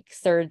from like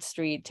 3rd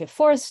Street to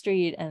 4th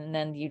Street, and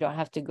then you don't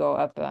have to go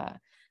up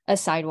a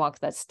sidewalk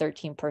that's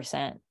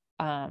 13%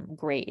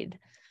 grade.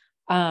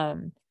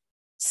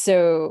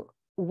 So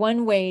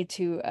one way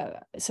to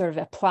sort of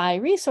apply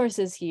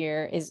resources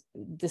here is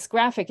this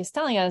graphic is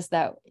telling us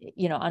that,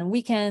 you know, on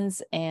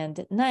weekends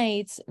and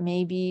nights,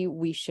 maybe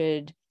we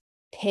should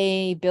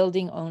pay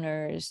building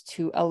owners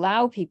to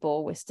allow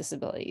people with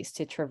disabilities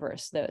to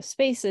traverse those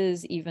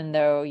spaces, even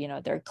though, you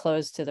know, they're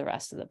closed to the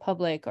rest of the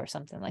public or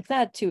something like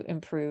that, to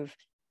improve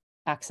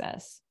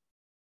access.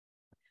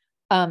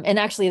 And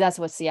actually, that's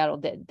what Seattle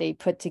did. They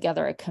put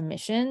together a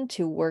commission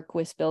to work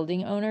with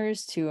building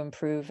owners to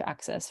improve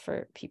access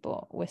for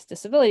people with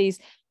disabilities.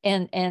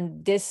 And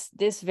this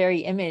very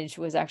image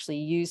was actually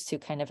used to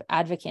kind of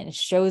advocate and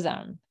show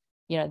them,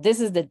 you know,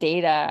 this is the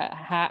data,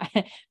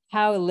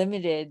 how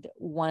limited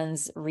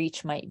one's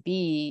reach might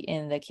be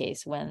in the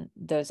case when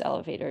those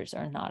elevators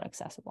are not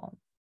accessible.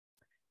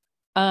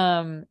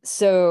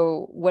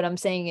 So what I'm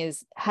saying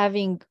is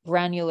having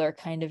granular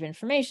kind of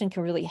information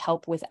can really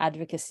help with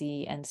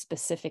advocacy and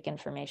specific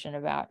information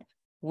about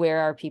where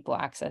are people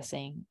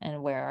accessing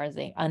and where are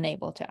they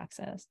unable to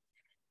access.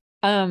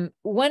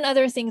 One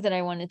other thing that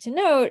I wanted to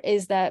note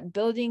is that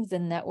building the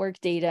network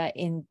data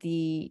in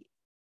the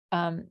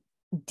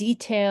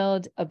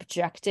detailed,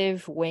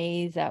 objective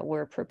way that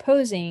we're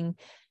proposing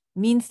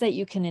means that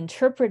you can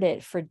interpret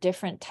it for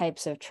different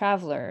types of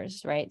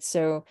travelers, right?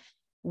 So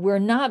we're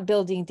not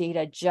building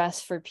data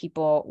just for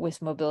people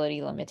with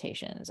mobility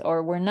limitations,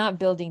 or we're not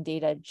building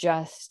data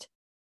just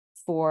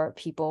for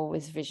people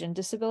with vision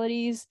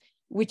disabilities,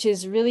 which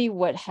is really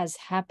what has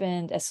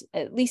happened,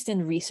 at least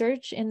in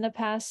research in the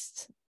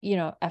past, you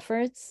know,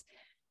 efforts,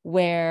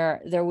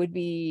 where there would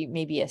be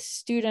maybe a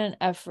student,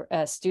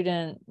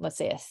 let's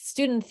say a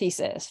student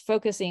thesis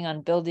focusing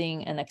on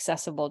building an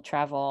accessible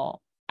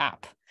travel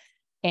app.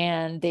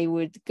 And they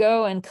would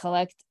go and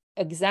collect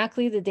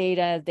exactly the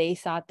data they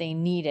thought they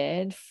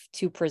needed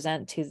to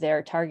present to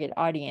their target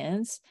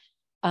audience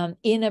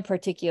in a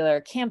particular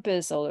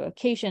campus or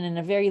location in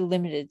a very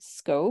limited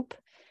scope.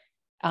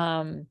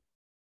 And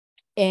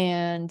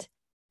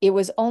it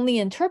was only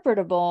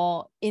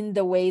interpretable in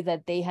the way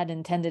that they had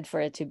intended for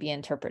it to be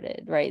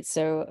interpreted, right?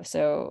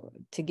 So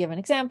to give an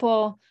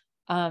example,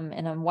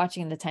 and I'm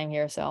watching the time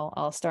here, so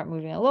I'll start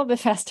moving a little bit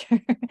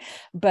faster.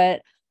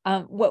 But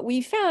what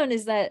we found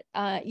is that,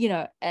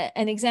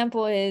 an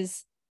example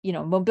is,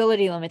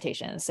 mobility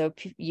limitations. So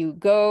you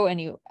go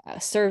and you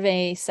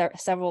survey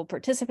several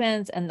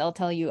participants, and they'll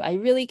tell you, I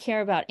really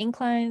care about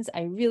inclines,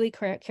 I really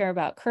care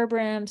about curb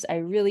ramps, I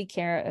really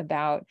care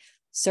about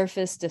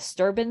surface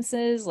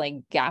disturbances like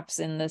gaps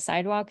in the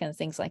sidewalk and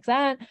things like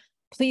that.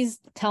 Please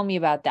tell me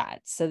about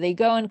that. So they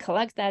go and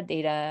collect that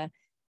data.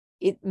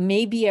 It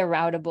may be a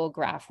routable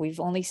graph. We've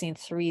only seen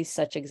 3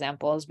 such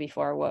examples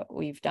before what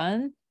we've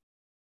done.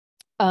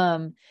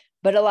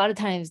 But a lot of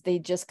times they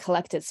just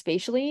collect it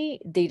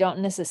spatially. They don't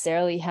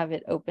necessarily have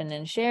it open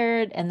and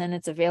shared, and then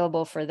it's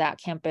available for that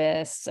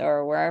campus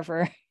or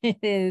wherever it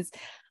is.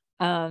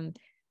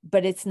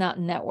 But it's not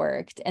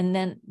networked. And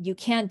then you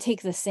can't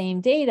take the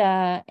same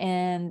data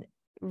and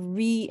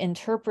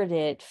reinterpret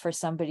it for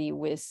somebody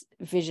with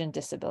vision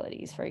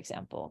disabilities, for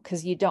example,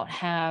 because you don't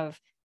have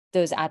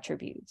those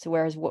attributes.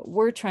 Whereas what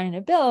we're trying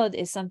to build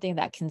is something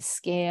that can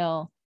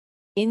scale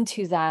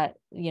into that,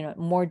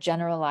 more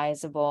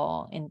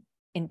generalizable and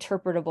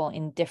interpretable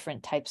in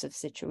different types of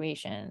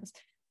situations.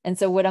 And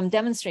so what I'm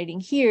demonstrating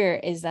here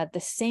is that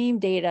the same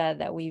data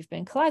that we've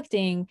been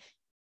collecting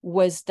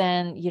was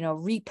then,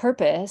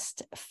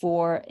 repurposed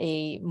for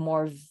a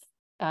more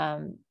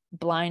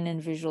blind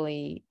and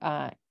visually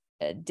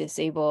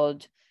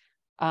disabled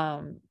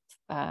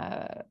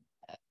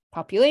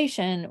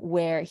population,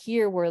 where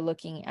here we're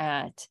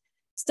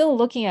still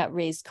looking at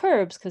raised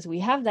curbs because we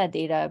have that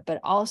data, but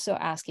also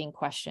asking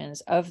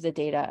questions of the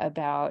data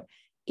about,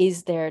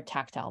 is there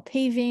tactile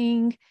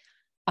paving?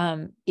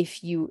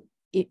 If you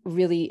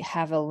really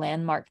have a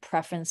landmark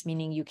preference,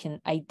 meaning you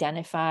can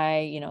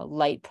identify,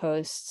 light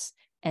posts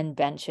and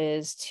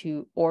benches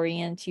to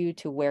orient you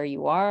to where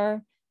you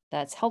are,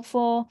 that's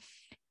helpful.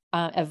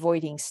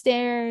 Avoiding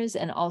stairs,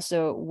 and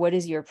also what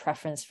is your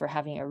preference for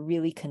having a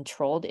really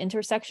controlled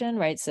intersection,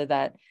 right? So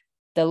that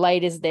the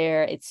light is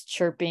there, it's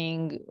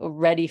chirping,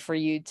 ready for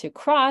you to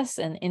cross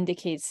and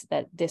indicates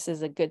that this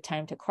is a good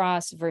time to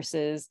cross,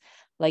 versus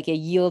like a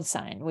yield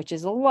sign, which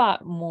is a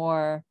lot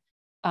more,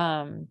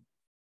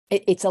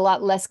 it's a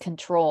lot less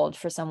controlled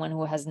for someone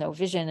who has no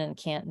vision and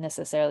can't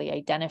necessarily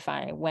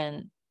identify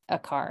when a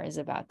car is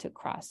about to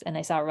cross. And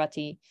I saw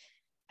Rati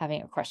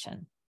having a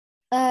question.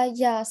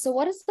 Yeah. So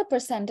what is the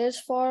percentage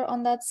for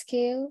on that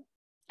scale?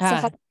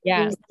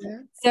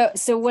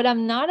 So what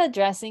I'm not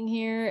addressing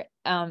here,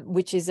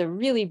 which is a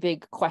really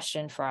big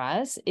question for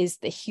us, is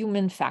the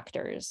human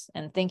factors.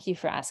 And thank you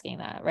for asking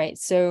that, right?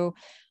 So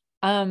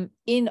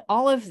in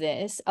all of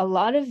this, a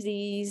lot of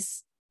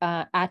these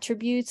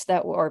attributes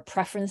or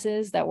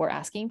preferences that we're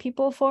asking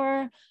people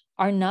for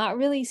are not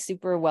really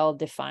super well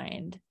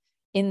defined,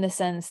 in the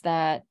sense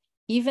that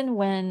even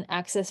when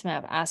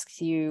AccessMap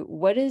asks you,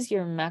 what is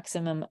your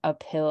maximum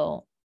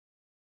uphill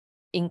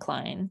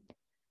incline?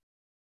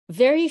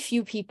 Very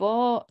few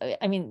people,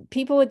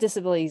 people with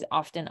disabilities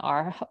often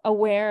are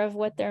aware of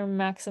what their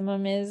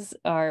maximum is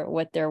or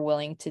what they're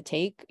willing to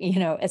take,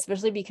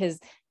 especially because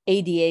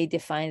ADA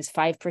defines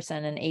 5%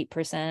 and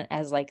 8%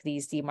 as like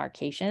these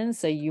demarcations.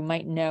 So you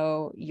might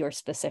know your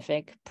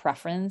specific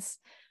preference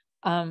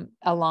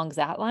along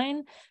that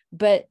line.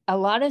 But a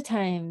lot of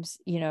times,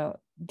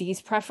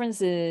 these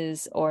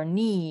preferences or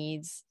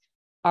needs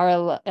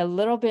are a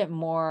little bit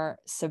more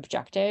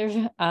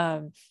subjective.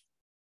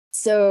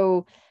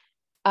 So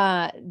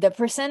the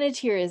percentage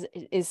here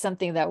is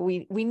something that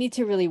we need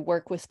to really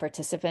work with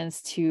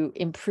participants to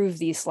improve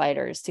these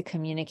sliders to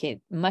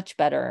communicate much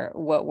better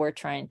what we're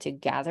trying to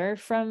gather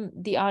from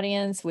the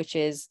audience, which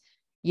is,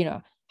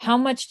 how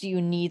much do you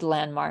need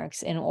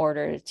landmarks in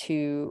order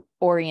to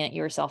orient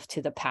yourself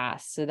to the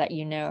path, so that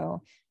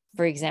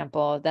for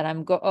example, that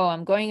I'm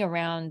going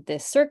around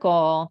this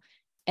circle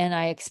and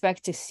I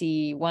expect to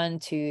see 1,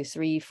 2,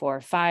 3, 4,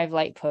 5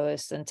 light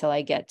posts until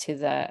I get to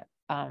the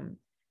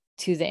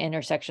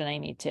intersection I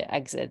need to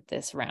exit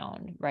this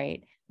round,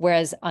 right?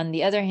 Whereas on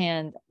the other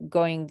hand,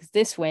 going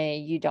this way,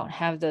 you don't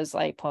have those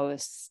light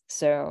posts.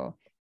 So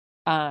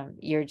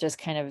you're just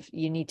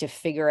you need to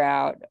figure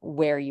out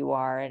where you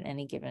are at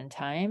any given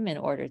time in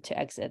order to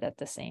exit at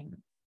the same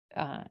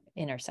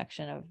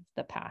intersection of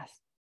the path.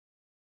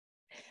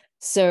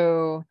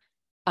 So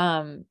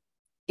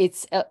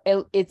it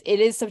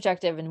is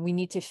subjective, and we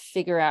need to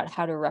figure out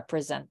how to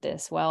represent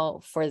this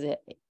well for the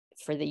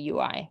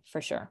UI, for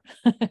sure.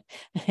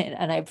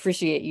 and I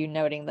appreciate you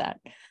noting that.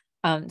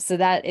 So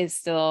that is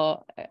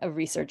still a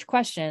research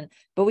question,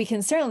 but we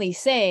can certainly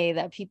say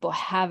that people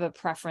have a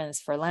preference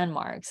for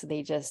landmarks.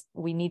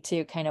 We need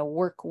to kind of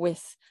work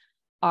with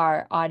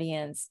our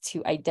audience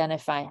to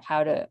identify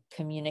how to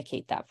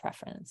communicate that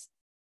preference.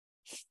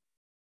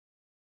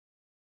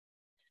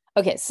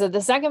 Okay, so the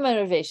second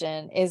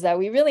motivation is that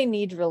we really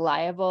need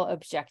reliable,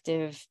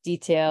 objective,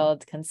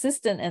 detailed,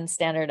 consistent, and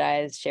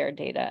standardized shared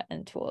data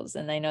and tools.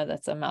 And I know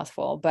that's a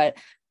mouthful, but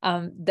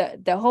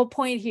the whole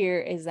point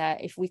here is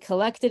that if we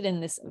collect it in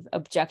this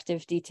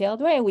objective, detailed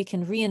way, we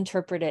can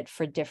reinterpret it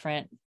for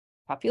different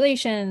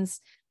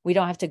populations. We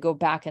don't have to go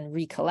back and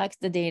recollect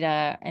the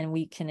data, and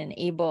we can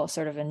enable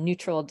sort of a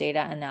neutral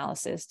data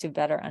analysis to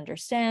better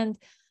understand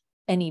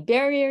any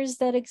barriers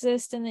that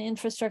exist in the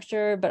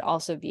infrastructure, but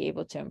also be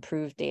able to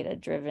improve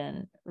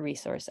data-driven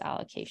resource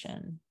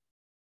allocation.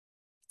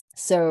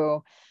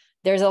 So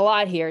there's a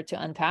lot here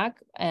to unpack,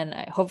 and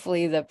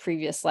hopefully the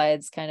previous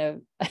slides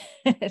kind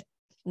of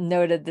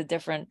noted the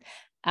different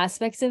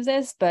aspects of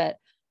this, but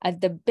at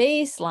the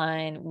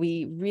baseline,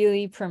 we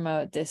really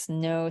promote this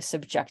no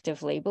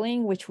subjective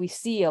labeling, which we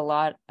see a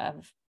lot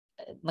of,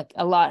 like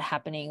a lot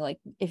happening. Like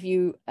if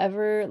you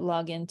ever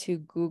log into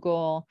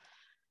Google,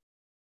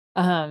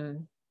 not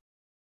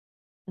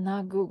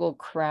Google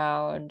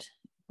Crowd,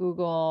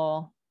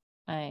 Google,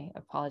 I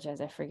apologize,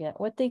 I forget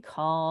what they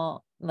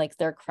call like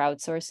their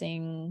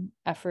crowdsourcing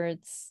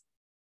efforts.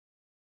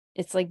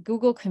 It's like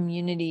Google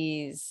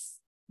Communities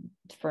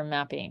for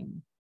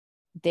mapping.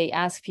 They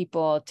ask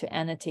people to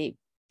annotate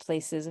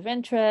places of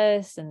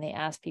interest, and they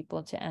ask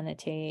people to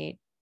annotate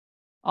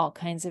all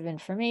kinds of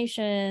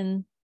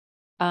information.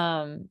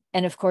 And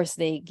of course,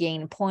 they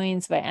gain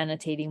points by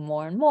annotating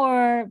more and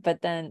more.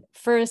 But then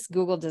first,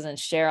 Google doesn't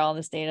share all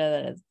this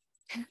data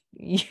that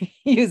it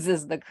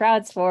uses the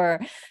crowds for.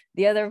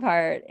 The other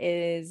part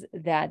is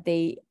that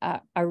they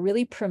are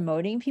really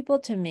promoting people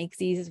to make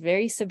these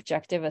very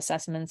subjective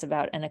assessments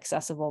about an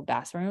accessible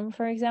bathroom,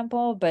 for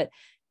example, but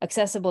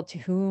accessible to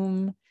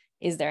whom?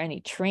 Is there any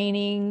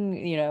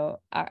training? You know,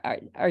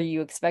 are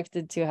you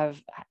expected to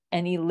have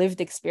any lived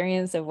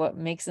experience of what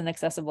makes an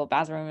accessible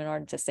bathroom in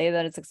order to say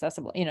that it's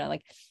accessible? You know,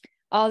 like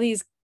all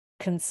these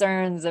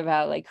concerns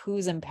about like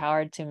who's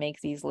empowered to make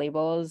these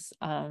labels,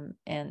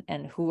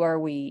 and who are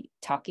we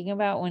talking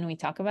about when we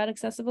talk about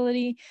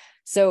accessibility.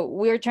 So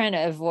we're trying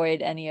to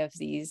avoid any of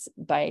these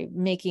by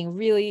making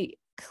really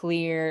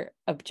clear,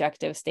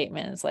 objective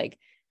statements like,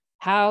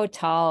 how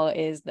tall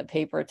is the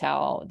paper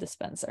towel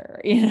dispenser?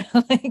 You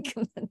know, like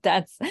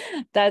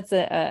that's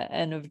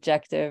an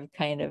objective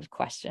kind of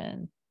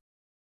question.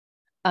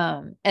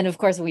 And of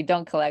course, we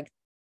don't collect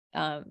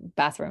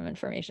bathroom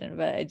information,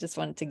 but I just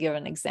wanted to give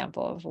an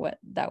example of what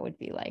that would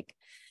be like.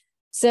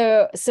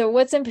 So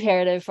what's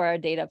imperative for our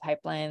data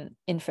pipeline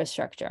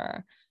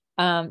infrastructure?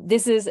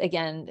 This is,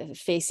 again,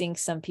 facing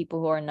some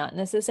people who are not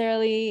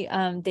necessarily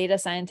data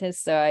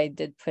scientists. So I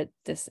did put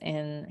this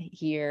in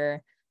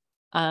here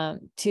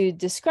to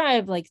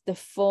describe like the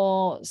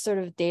full sort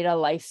of data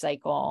life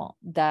cycle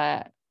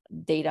that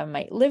data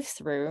might live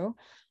through.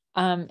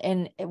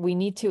 And we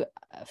need to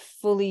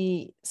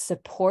fully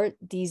support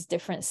these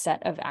different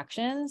set of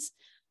actions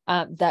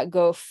that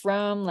go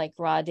from like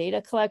raw data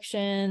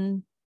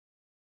collection.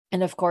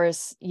 And of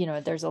course, you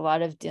know, there's a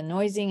lot of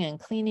denoising and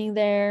cleaning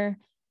there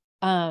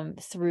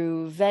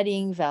through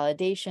vetting,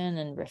 validation,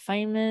 and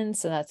refinement.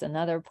 So that's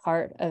another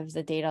part of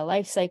the data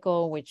life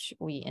cycle, which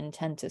we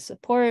intend to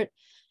support.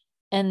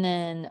 And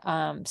then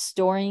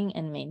storing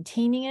and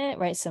maintaining it,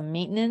 right? So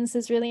maintenance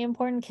is really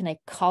important. Can I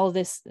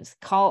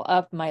call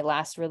up my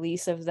last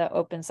release of the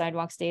Open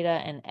Sidewalks data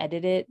and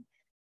edit it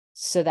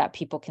so that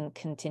people can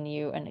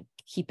continue and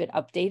keep it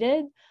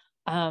updated?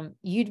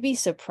 You'd be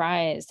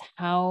surprised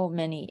how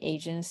many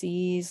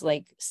agencies,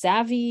 like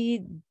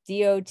savvy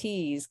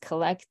DOTs,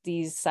 collect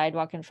these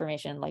sidewalk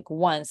information like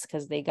once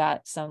because they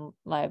got some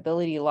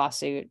liability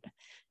lawsuit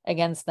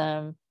against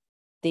them.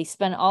 They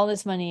spend all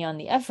this money on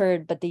the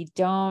effort, but they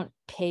don't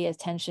pay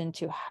attention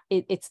to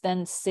it. It's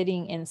then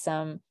sitting in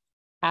some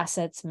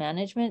assets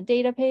management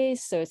database.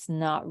 So it's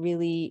not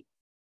really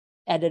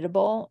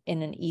editable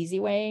in an easy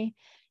way.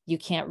 You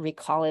can't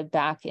recall it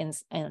back in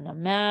a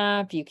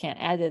map. You can't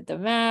edit the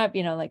map,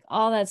 you know, like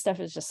all that stuff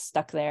is just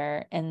stuck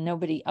there and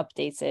nobody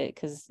updates it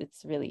because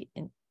it's really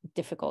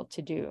difficult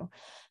to do.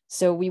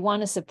 So we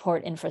want to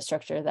support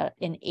infrastructure that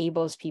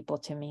enables people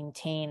to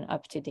maintain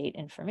up-to-date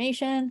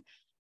information.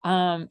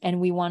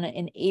 And we want to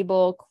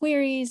enable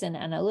queries and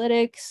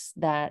analytics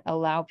that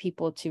allow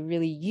people to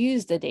really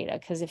use the data,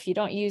 because if you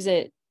don't use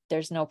it,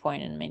 there's no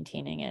point in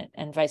maintaining it,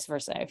 and vice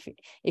versa.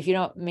 If you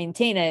don't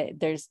maintain it,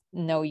 there's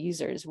no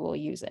users will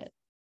use it.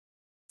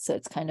 So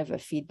it's kind of a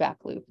feedback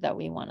loop that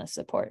we want to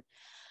support.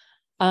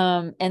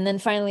 And then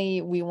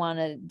finally, we want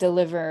to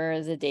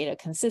deliver the data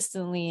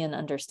consistently and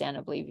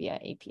understandably via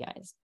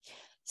APIs.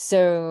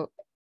 So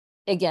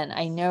again,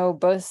 I know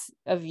both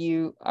of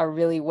you are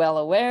really well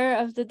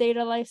aware of the data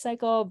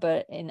lifecycle,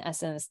 but in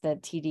essence, the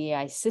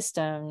TDI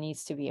system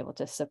needs to be able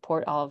to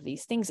support all of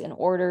these things in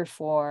order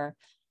for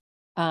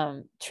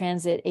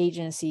transit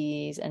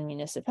agencies and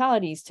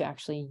municipalities to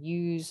actually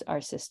use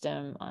our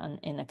system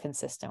in a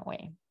consistent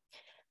way.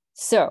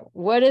 So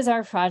what is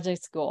our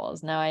project's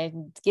goals? Now I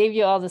gave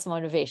you all this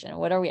motivation.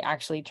 What are we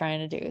actually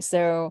trying to do?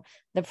 So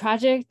the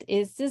project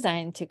is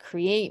designed to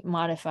create,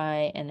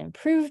 modify, and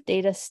improve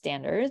data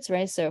standards,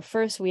 right? So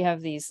first we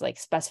have these like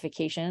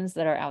specifications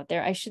that are out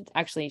there. I should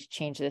actually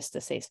change this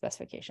to say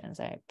specifications.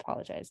 I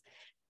apologize.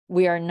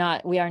 We are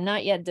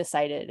not yet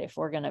decided if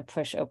we're going to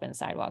push open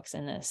sidewalks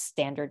in a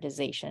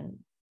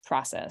standardization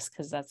process,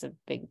 because that's a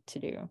big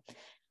to-do.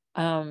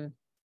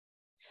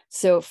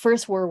 So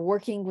first, we're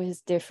working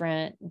with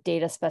different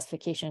data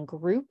specification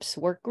groups,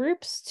 work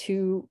groups,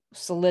 to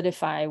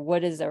solidify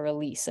what is a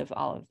release of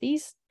all of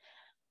these,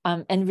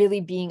 and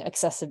really being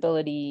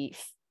accessibility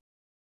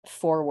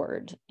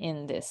forward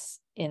in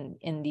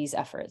these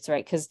efforts,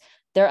 right? Because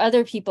there are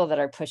other people that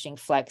are pushing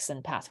Flex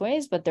and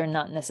pathways, but they're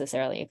not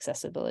necessarily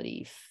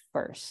accessibility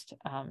first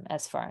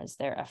as far as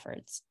their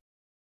efforts.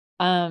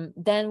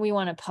 Then we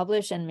want to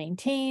publish and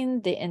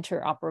maintain the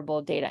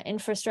interoperable data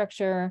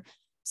infrastructure.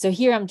 So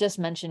here I'm just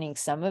mentioning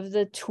some of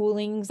the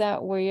toolings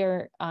that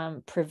we're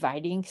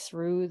providing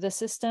through the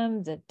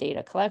system, the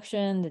data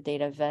collection, the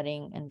data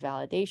vetting and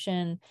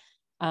validation,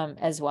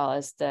 as well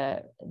as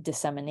the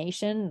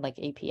dissemination like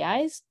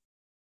APIs.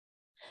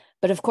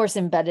 But of course,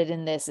 embedded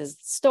in this is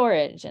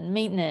storage and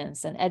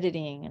maintenance and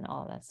editing and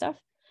all that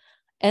stuff.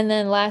 And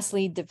then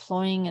lastly,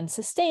 deploying and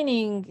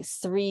sustaining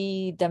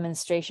 3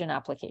 demonstration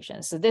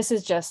applications. So this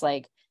is just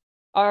like,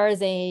 are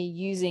they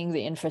using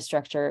the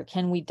infrastructure?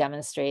 Can we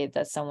demonstrate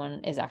that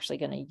someone is actually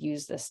going to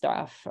use this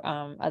stuff?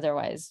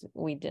 Otherwise,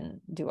 we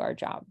didn't do our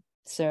job.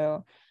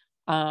 So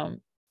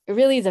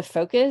really the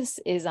focus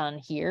is on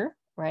here,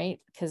 right?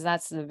 Because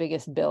that's the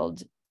biggest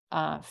build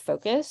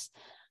focus.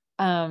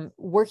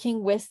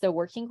 Working with the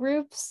working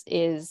groups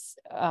is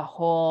a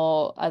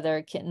whole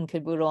other kit and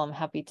caboodle. I'm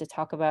happy to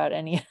talk about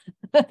any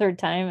other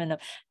time, and I'm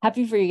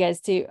happy for you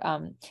guys to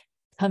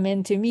come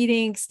into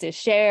meetings to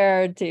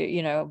share,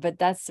 to but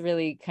that's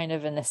really kind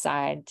of an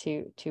aside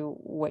to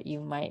what you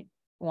might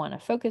want to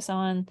focus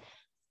on.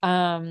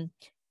 And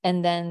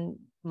then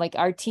like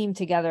our team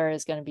together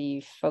is going to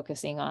be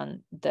focusing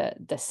on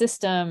the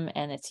system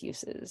and its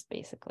uses,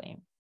 basically.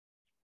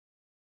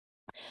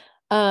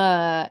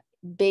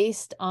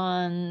 Based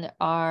on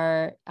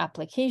our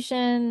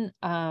application,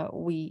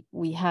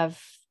 we have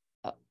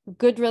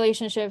good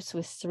relationships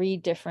with 3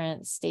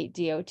 different state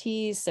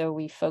DOTs. So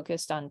we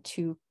focused on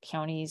 2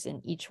 counties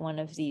in each one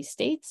of these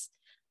states.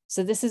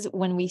 So this is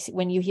when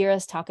you hear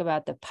us talk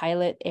about the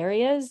pilot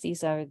areas,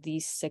 these are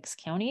these 6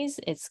 counties.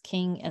 It's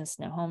King and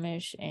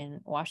Snohomish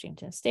in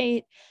Washington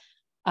State,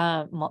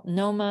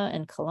 Multnomah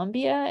and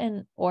Columbia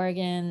in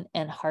Oregon,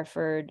 and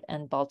Hartford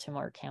and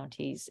Baltimore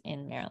counties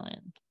in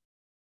Maryland.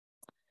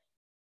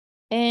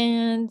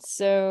 And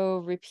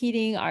so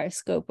repeating our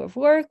scope of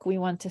work, we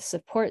want to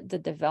support the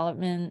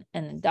development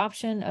and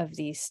adoption of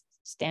these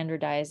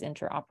standardized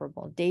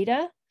interoperable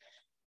data.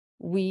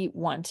 We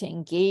want to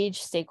engage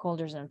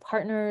stakeholders and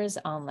partners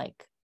on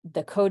like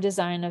the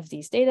co-design of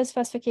these data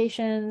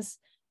specifications,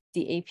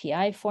 the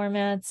API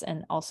formats,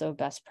 and also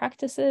best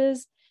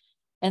practices.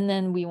 And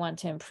then we want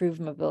to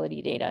improve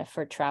mobility data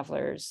for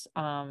travelers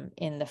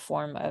in the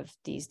form of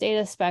these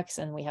data specs.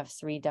 And we have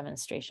 3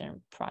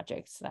 demonstration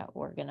projects that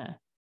we're gonna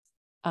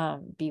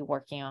be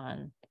working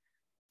on.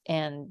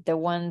 And the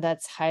one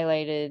that's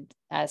highlighted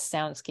as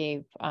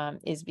Soundscape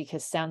is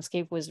because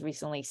Soundscape was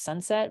recently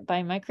sunset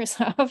by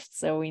Microsoft.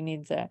 So we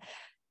need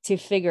to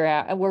figure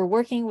out, we're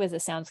working with a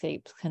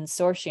Soundscape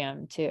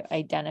consortium to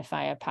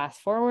identify a path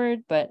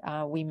forward, but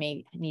we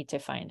may need to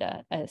find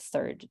a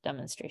 3rd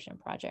demonstration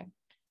project.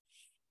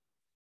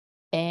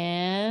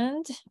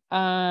 And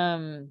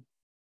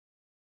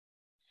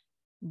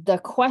the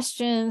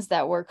questions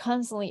that we're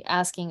constantly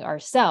asking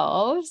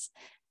ourselves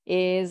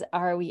is,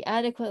 are we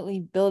adequately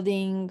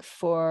building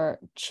for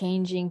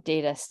changing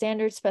data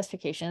standard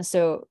specifications?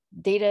 So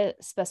data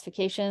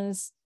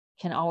specifications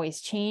can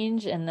always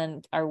change. And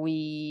then are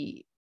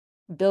we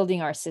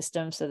building our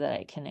system so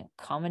that it can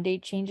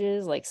accommodate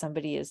changes? Like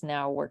somebody is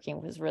now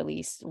working with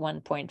release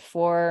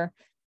 1.4.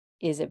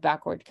 Is it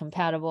backward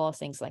compatible?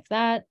 Things like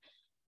that.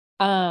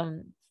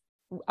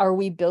 Are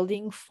we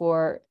building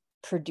for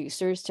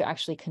producers to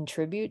actually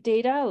contribute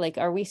data? Like,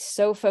 are we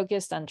so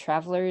focused on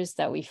travelers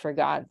that we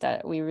forgot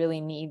that we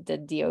really need the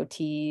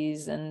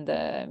DOTs and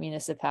the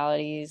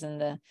municipalities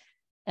and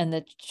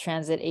the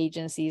transit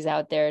agencies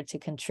out there to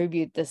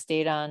contribute this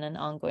data on an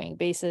ongoing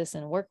basis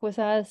and work with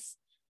us?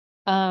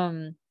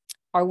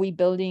 Are we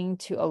building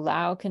to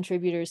allow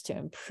contributors to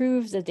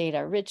improve the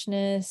data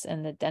richness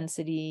and the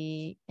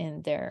density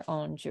in their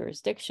own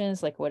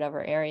jurisdictions, like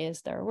whatever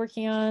areas they're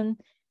working on?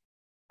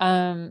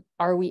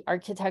 Are we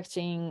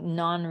architecting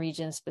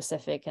non-region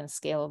specific and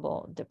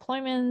scalable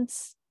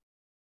deployments?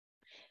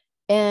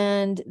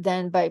 And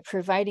then by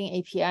providing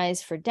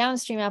APIs for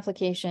downstream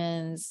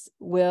applications,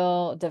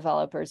 will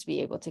developers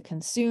be able to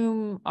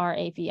consume our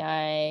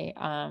API?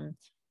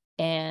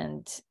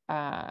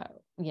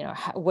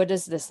 What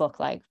does this look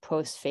like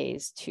post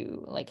phase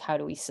 2? Like, how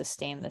do we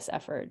sustain this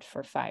effort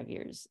for 5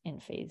 years in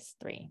phase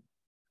 3?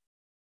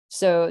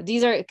 So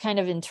these are kind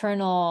of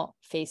internal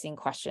facing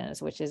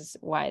questions, which is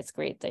why it's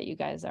great that you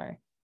guys are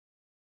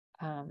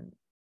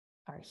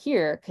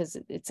here, because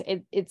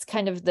it's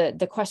kind of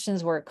the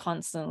questions we're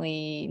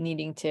constantly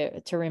needing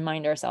to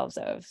remind ourselves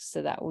of,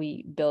 so that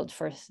we build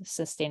for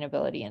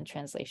sustainability and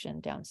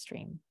translation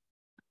downstream.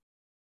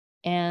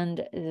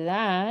 And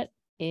that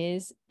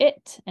is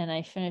it. And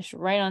I finished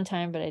right on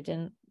time, but I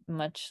didn't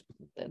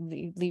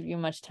leave you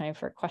much time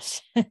for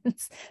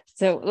questions.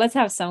 So let's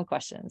have some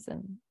questions,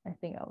 and I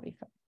think I'll be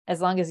fine. As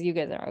long as you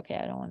guys are okay.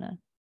 I don't want to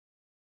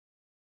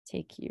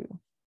take you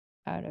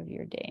out of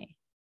your day.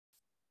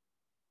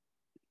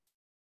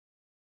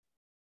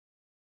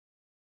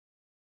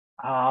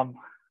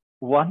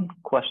 One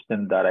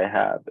question that I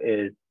have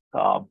is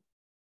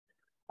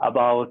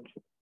about,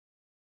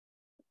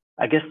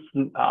 I guess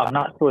I'm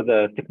not sure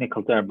the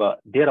technical term, but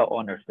data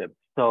ownership.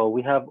 So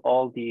we have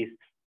all these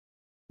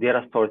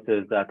data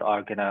sources that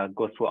are gonna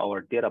go through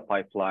our data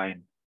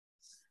pipeline.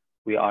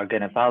 We are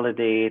gonna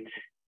validate,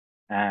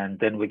 and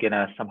then we're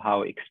gonna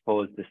somehow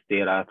expose this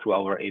data through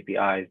our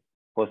APIs,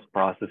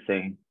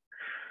 post-processing.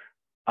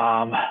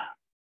 At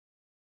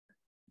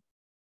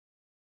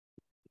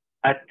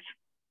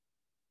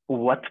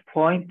what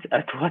point,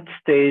 at what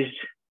stage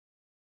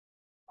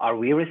are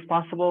we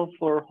responsible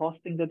for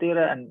hosting the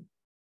data, and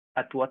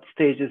at what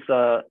stage is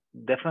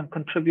different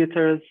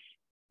contributors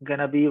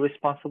gonna be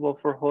responsible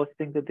for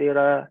hosting the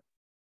data?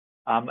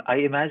 I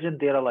imagine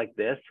data like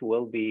this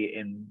will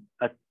be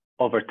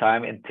over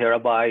time in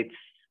terabytes,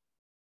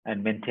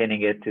 and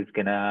maintaining it is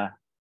gonna,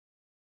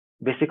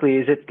 basically,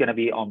 is it gonna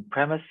be on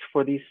premise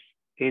for these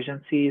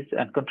agencies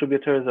and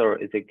contributors,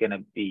 or is it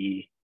gonna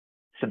be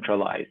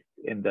centralized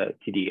in the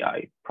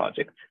TDI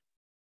project?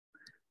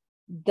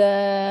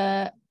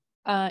 The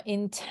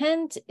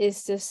intent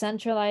is to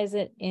centralize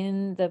it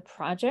in the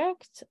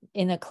project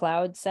in a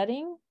cloud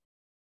setting,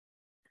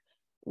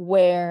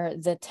 where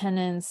the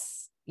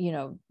tenants,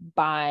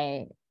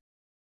 buy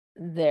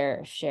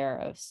their share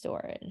of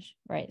storage,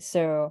 right?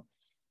 So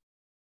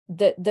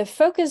the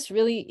focus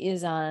really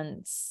is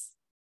on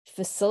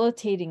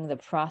facilitating the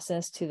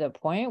process to the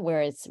point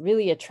where it's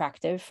really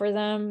attractive for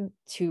them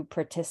to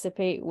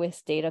participate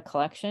with data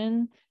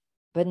collection,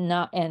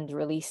 and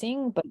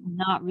releasing, but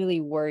not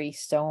really worry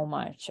so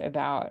much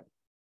about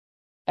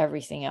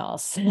everything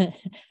else,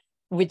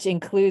 which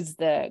includes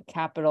the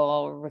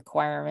capital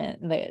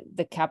requirement,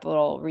 the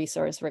capital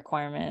resource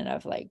requirement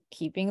of like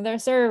keeping their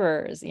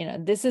servers.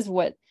 This is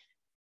what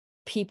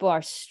people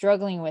are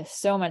struggling with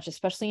so much,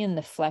 especially in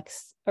the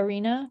Flex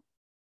arena.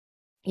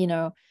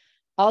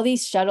 All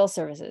these shuttle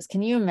services.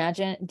 Can you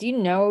imagine? Do you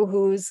know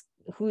who's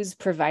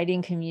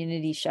providing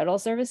community shuttle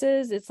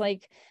services? It's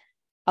like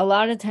a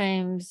lot of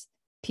times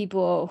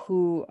people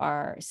who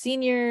are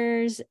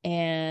seniors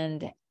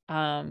and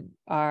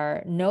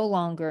are no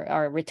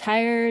longer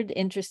retired,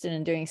 interested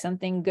in doing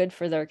something good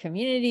for their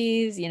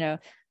communities.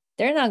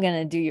 They're not going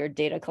to do your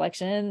data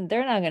collection.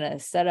 They're not going to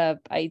set up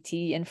IT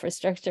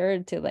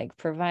infrastructure to like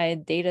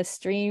provide data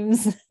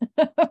streams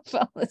of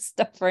all this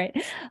stuff, right?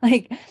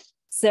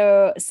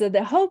 So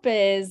the hope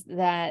is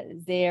that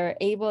they're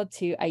able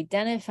to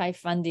identify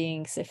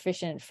funding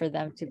sufficient for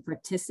them to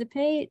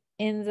participate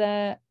in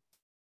the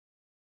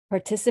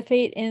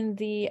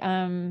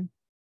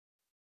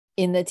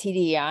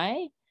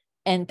TDI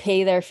and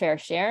pay their fair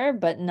share,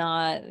 but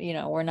not,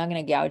 we're not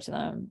going to gouge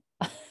them.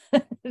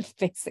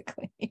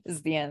 Basically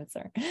is the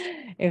answer,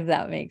 if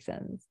that makes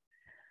sense.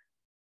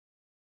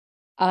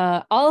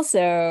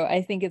 Also,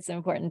 I think it's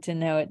important to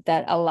note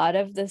that a lot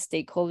of the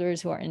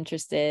stakeholders who are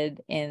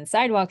interested in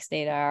Sidewalks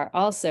data are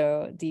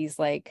also these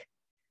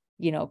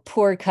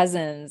poor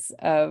cousins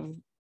of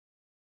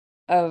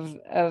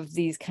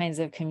these kinds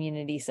of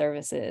community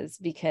services,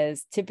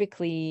 because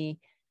typically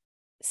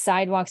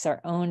Sidewalks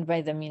are owned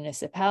by the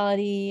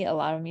municipality. A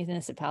lot of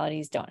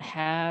municipalities don't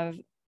have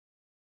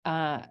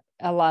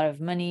a lot of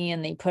money,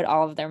 and they put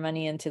all of their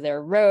money into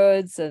their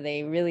roads, so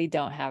they really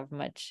don't have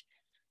much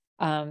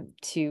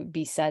to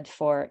be said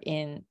for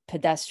in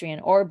pedestrian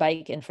or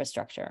bike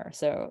infrastructure.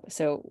 So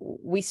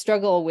we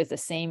struggle with the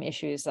same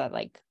issues that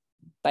like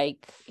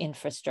bike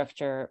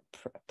infrastructure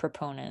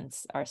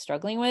proponents are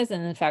struggling with.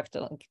 And in fact,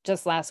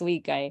 just last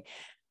week, I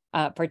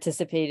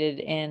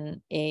participated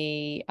in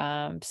a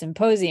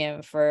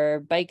symposium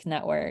for bike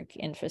network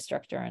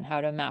infrastructure and how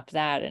to map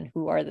that, and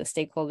who are the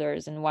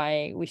stakeholders, and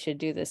why we should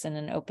do this in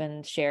an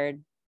open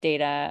shared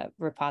data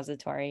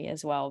repository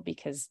as well,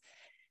 because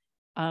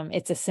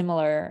it's a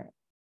similar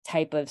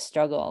type of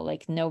struggle.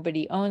 Like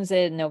nobody owns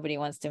it, nobody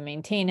wants to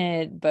maintain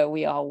it, but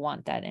we all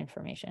want that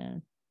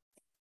information.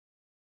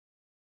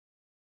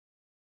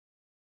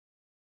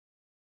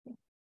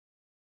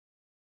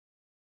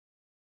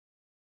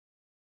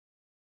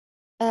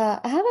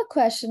 I have a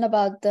question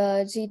about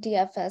the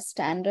GTFS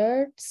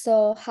standard.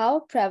 So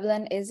how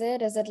prevalent is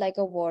it? Is it like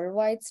a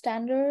worldwide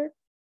standard?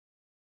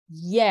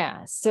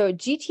 Yeah, so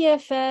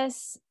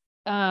GTFS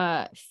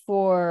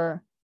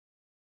for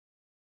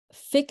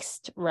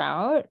fixed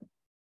route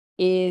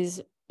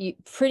is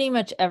pretty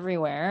much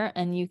everywhere,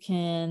 and you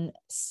can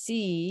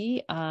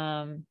see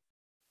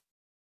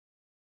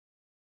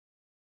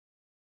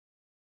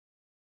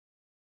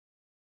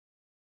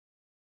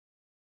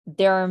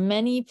there are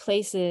many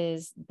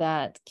places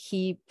that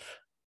keep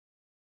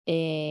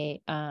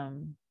a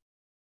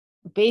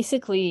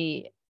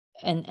basically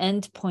an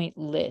endpoint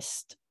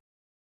list.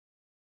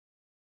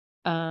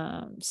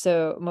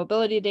 So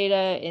Mobility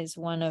Data is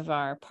one of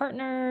our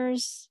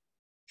partners.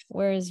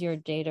 Where is your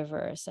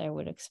Dataverse? I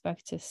would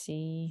expect to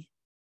see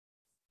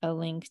a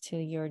link to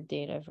your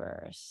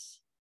Dataverse.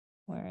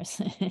 Where is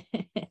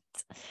it?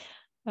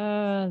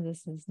 Oh,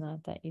 this is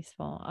not that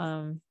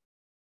useful.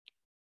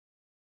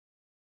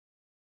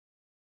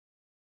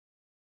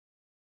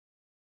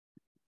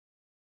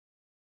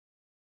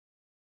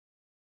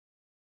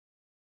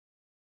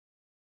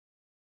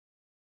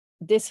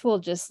 This will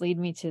just lead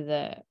me to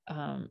the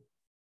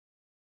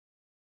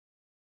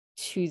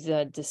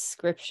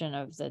description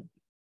of the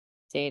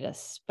data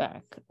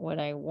spec. What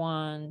I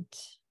want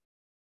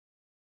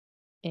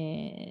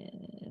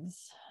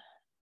is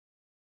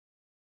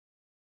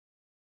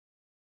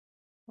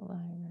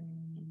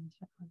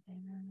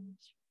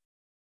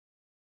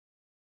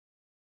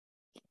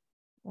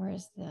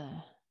where's the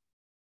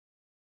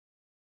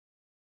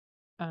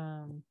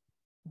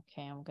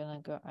okay, I'm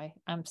gonna go.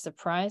 I'm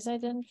surprised I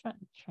didn't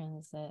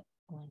transit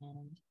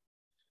land.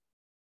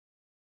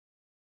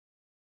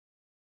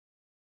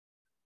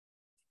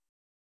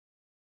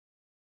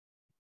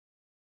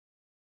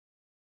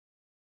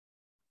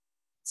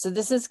 So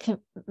this is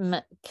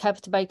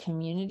kept by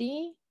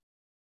community.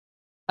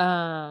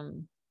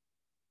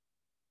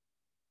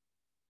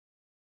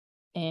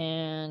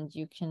 And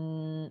you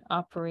can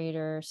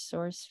operator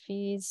source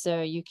feeds.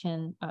 So you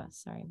can, oh,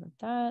 sorry about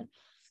that.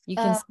 You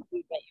can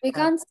see that we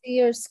can't see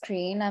your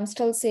screen. I'm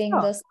still seeing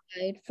the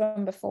slide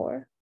from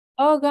before.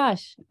 Oh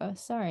gosh. Oh,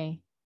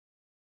 sorry.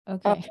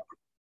 Okay.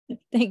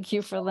 Thank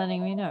you for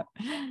letting me know.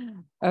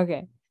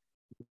 Okay.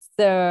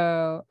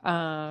 So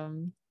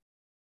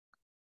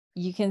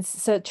you can,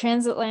 so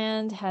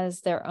Transitland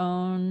has their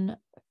own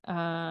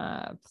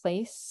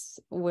place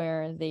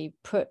where they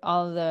put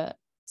all the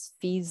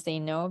feeds they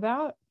know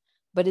about,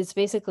 but it's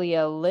basically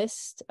a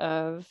list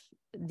of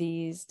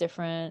these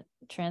different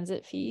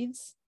transit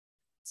feeds.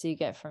 So you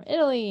get from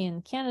Italy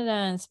and Canada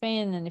and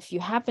Spain. And if you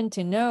happen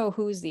to know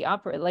who's the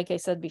operator, like I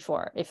said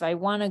before, if I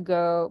want to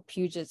go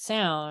Puget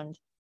Sound,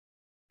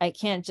 I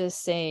can't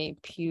just say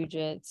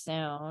Puget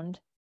Sound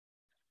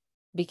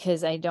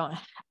because I don't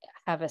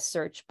have a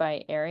search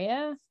by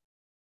area.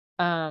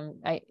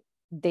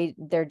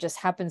 There just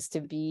happens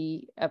to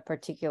be a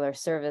particular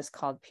service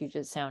called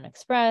Puget Sound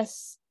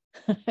Express.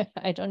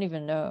 I don't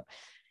even know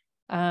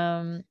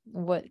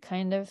what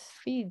kind of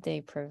feed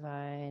they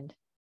provide,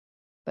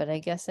 but I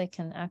guess I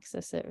can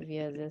access it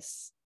via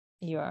this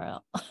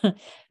URL.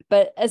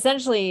 But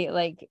essentially,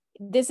 like,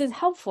 this is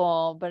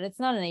helpful, but it's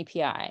not an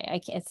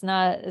API. It's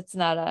not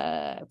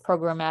a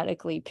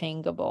programmatically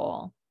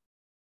pingable.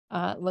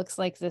 Looks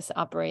like this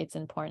operates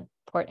in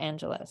Port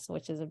Angeles,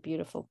 which is a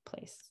beautiful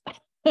place.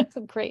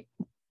 Great.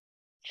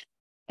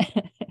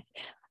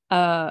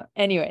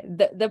 Anyway,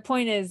 the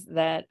point is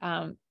that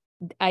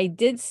I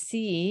did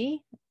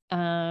see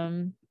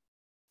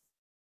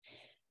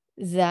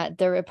that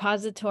the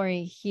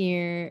repository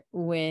here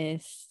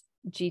with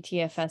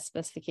GTFS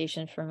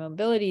specification for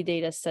mobility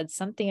data said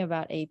something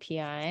about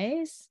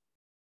APIs,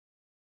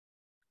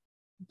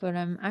 but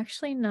I'm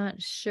actually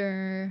not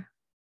sure.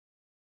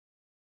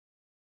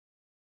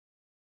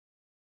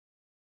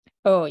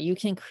 Oh, you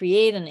can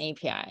create an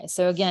API.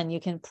 So again,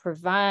 you can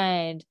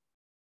provide,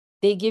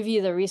 they give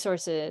you the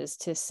resources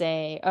to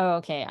say, oh,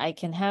 okay, I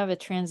can have a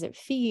transit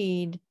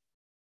feed.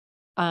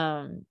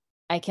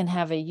 I can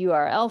have a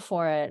URL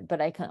for it,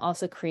 but I can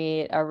also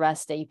create a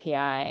REST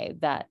API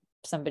that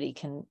somebody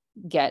can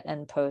get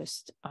and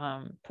post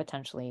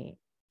potentially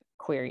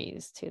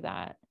queries to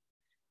that.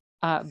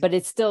 But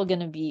it's still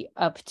going to be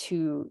up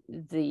to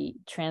the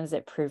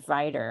transit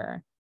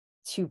provider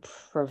to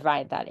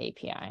provide that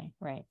API,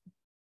 right?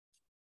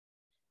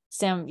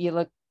 Sam, you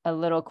look a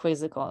little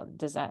quizzical.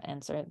 Does that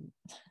answer?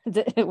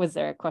 Was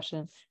there a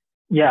question?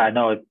 Yeah,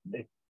 no,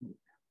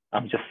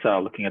 I'm just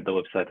looking at the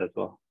website as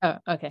well. Oh,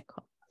 okay,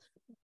 cool.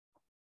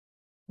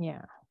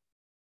 Yeah.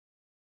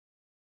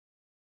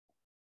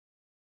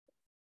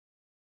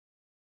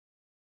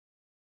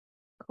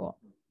 Cool.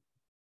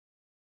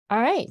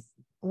 All right.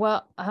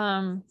 Well,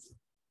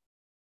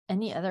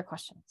 any other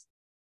questions?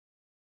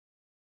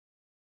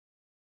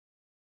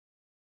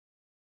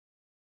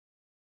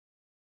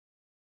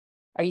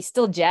 Are you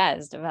still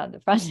jazzed about the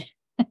project?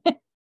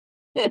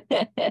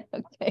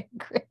 Okay,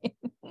 great.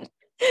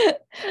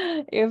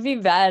 It would be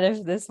bad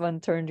if this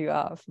one turned you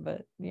off,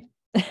 but yeah.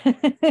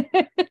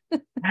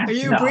 Are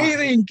you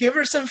breathing? Give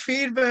her some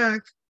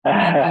feedback.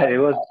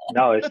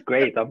 It's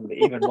great. I'm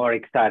even more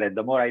excited.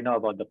 The more I know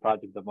about the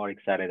project, the more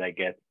excited I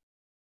get.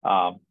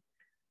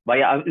 But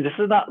yeah, this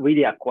is not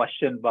really a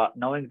question, but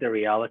knowing the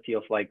reality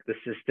of like the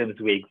systems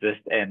we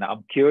exist in,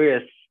 I'm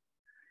curious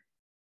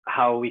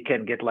how we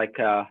can get like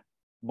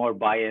more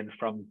buy-in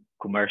from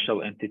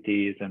commercial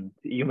entities. And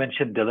you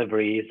mentioned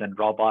deliveries and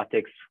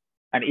robotics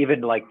and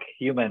even like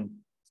human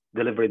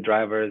delivery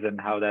drivers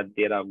and how that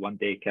data one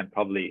day can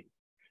probably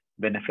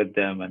benefit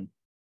them. And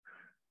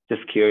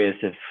just curious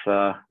if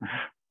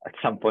at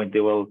some point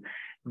they will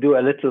do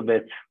a little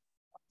bit.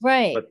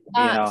 Right. But,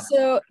 you know,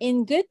 So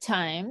in good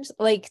times,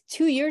 like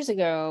 2 years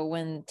ago,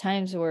 when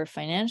times were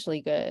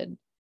financially good,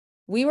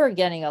 we were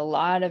getting a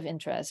lot of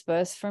interest,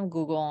 both from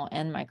Google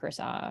and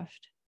Microsoft.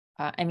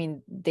 I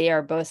mean, they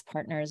are both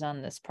partners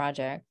on this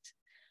project.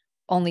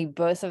 Only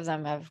both of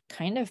them have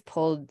kind of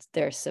pulled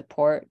their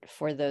support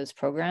for those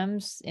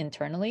programs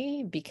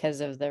internally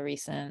because of the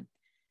recent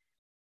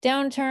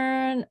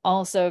downturn,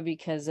 also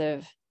because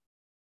of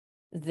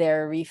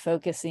they're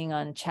refocusing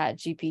on chat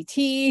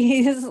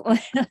GPTs.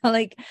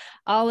 Like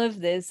all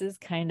of this is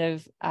kind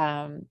of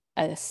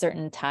a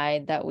certain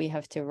tide that we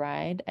have to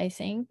ride, I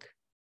think.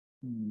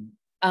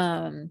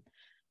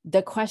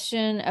 The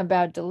question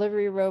about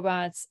delivery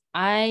robots,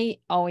 I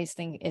always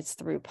think it's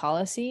through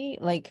policy.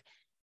 Like,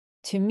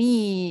 to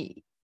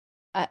me,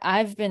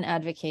 I've been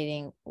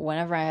advocating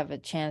whenever I have a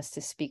chance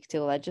to speak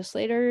to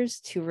legislators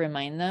to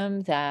remind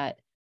them that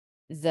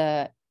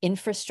the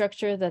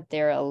infrastructure that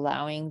they're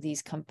allowing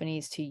these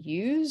companies to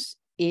use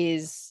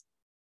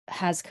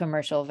has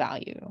commercial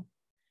value,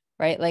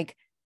 right? Like,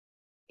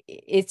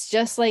 it's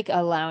just like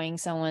allowing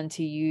someone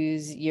to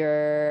use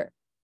your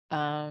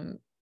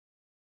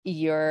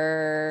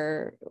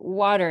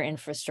water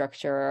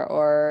infrastructure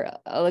or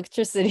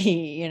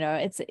electricity. You know,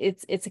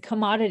 it's a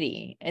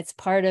commodity. It's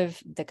part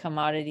of the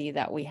commodity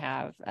that we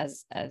have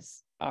as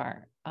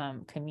our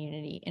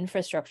community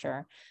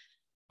infrastructure.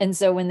 And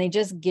so when they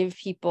just give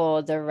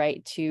people the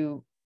right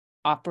to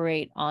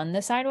operate on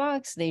the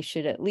sidewalks, they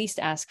should at least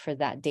ask for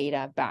that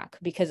data back,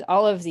 because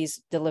all of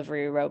these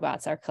delivery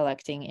robots are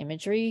collecting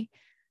imagery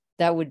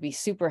that would be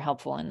super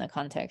helpful in the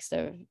context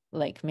of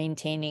like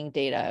maintaining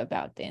data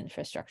about the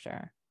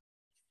infrastructure.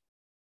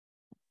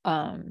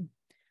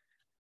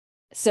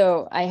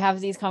 So I have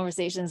these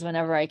conversations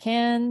whenever I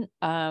can.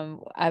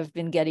 I've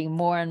been getting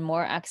more and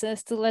more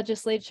access to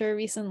legislature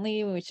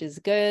recently, which is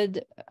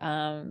good.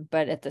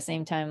 But at the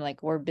same time,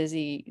 like, we're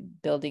busy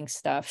building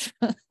stuff.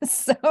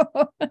 So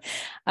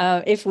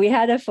if we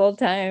had a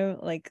full-time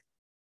like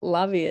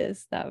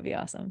lobbyist, that would be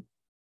awesome.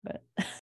 But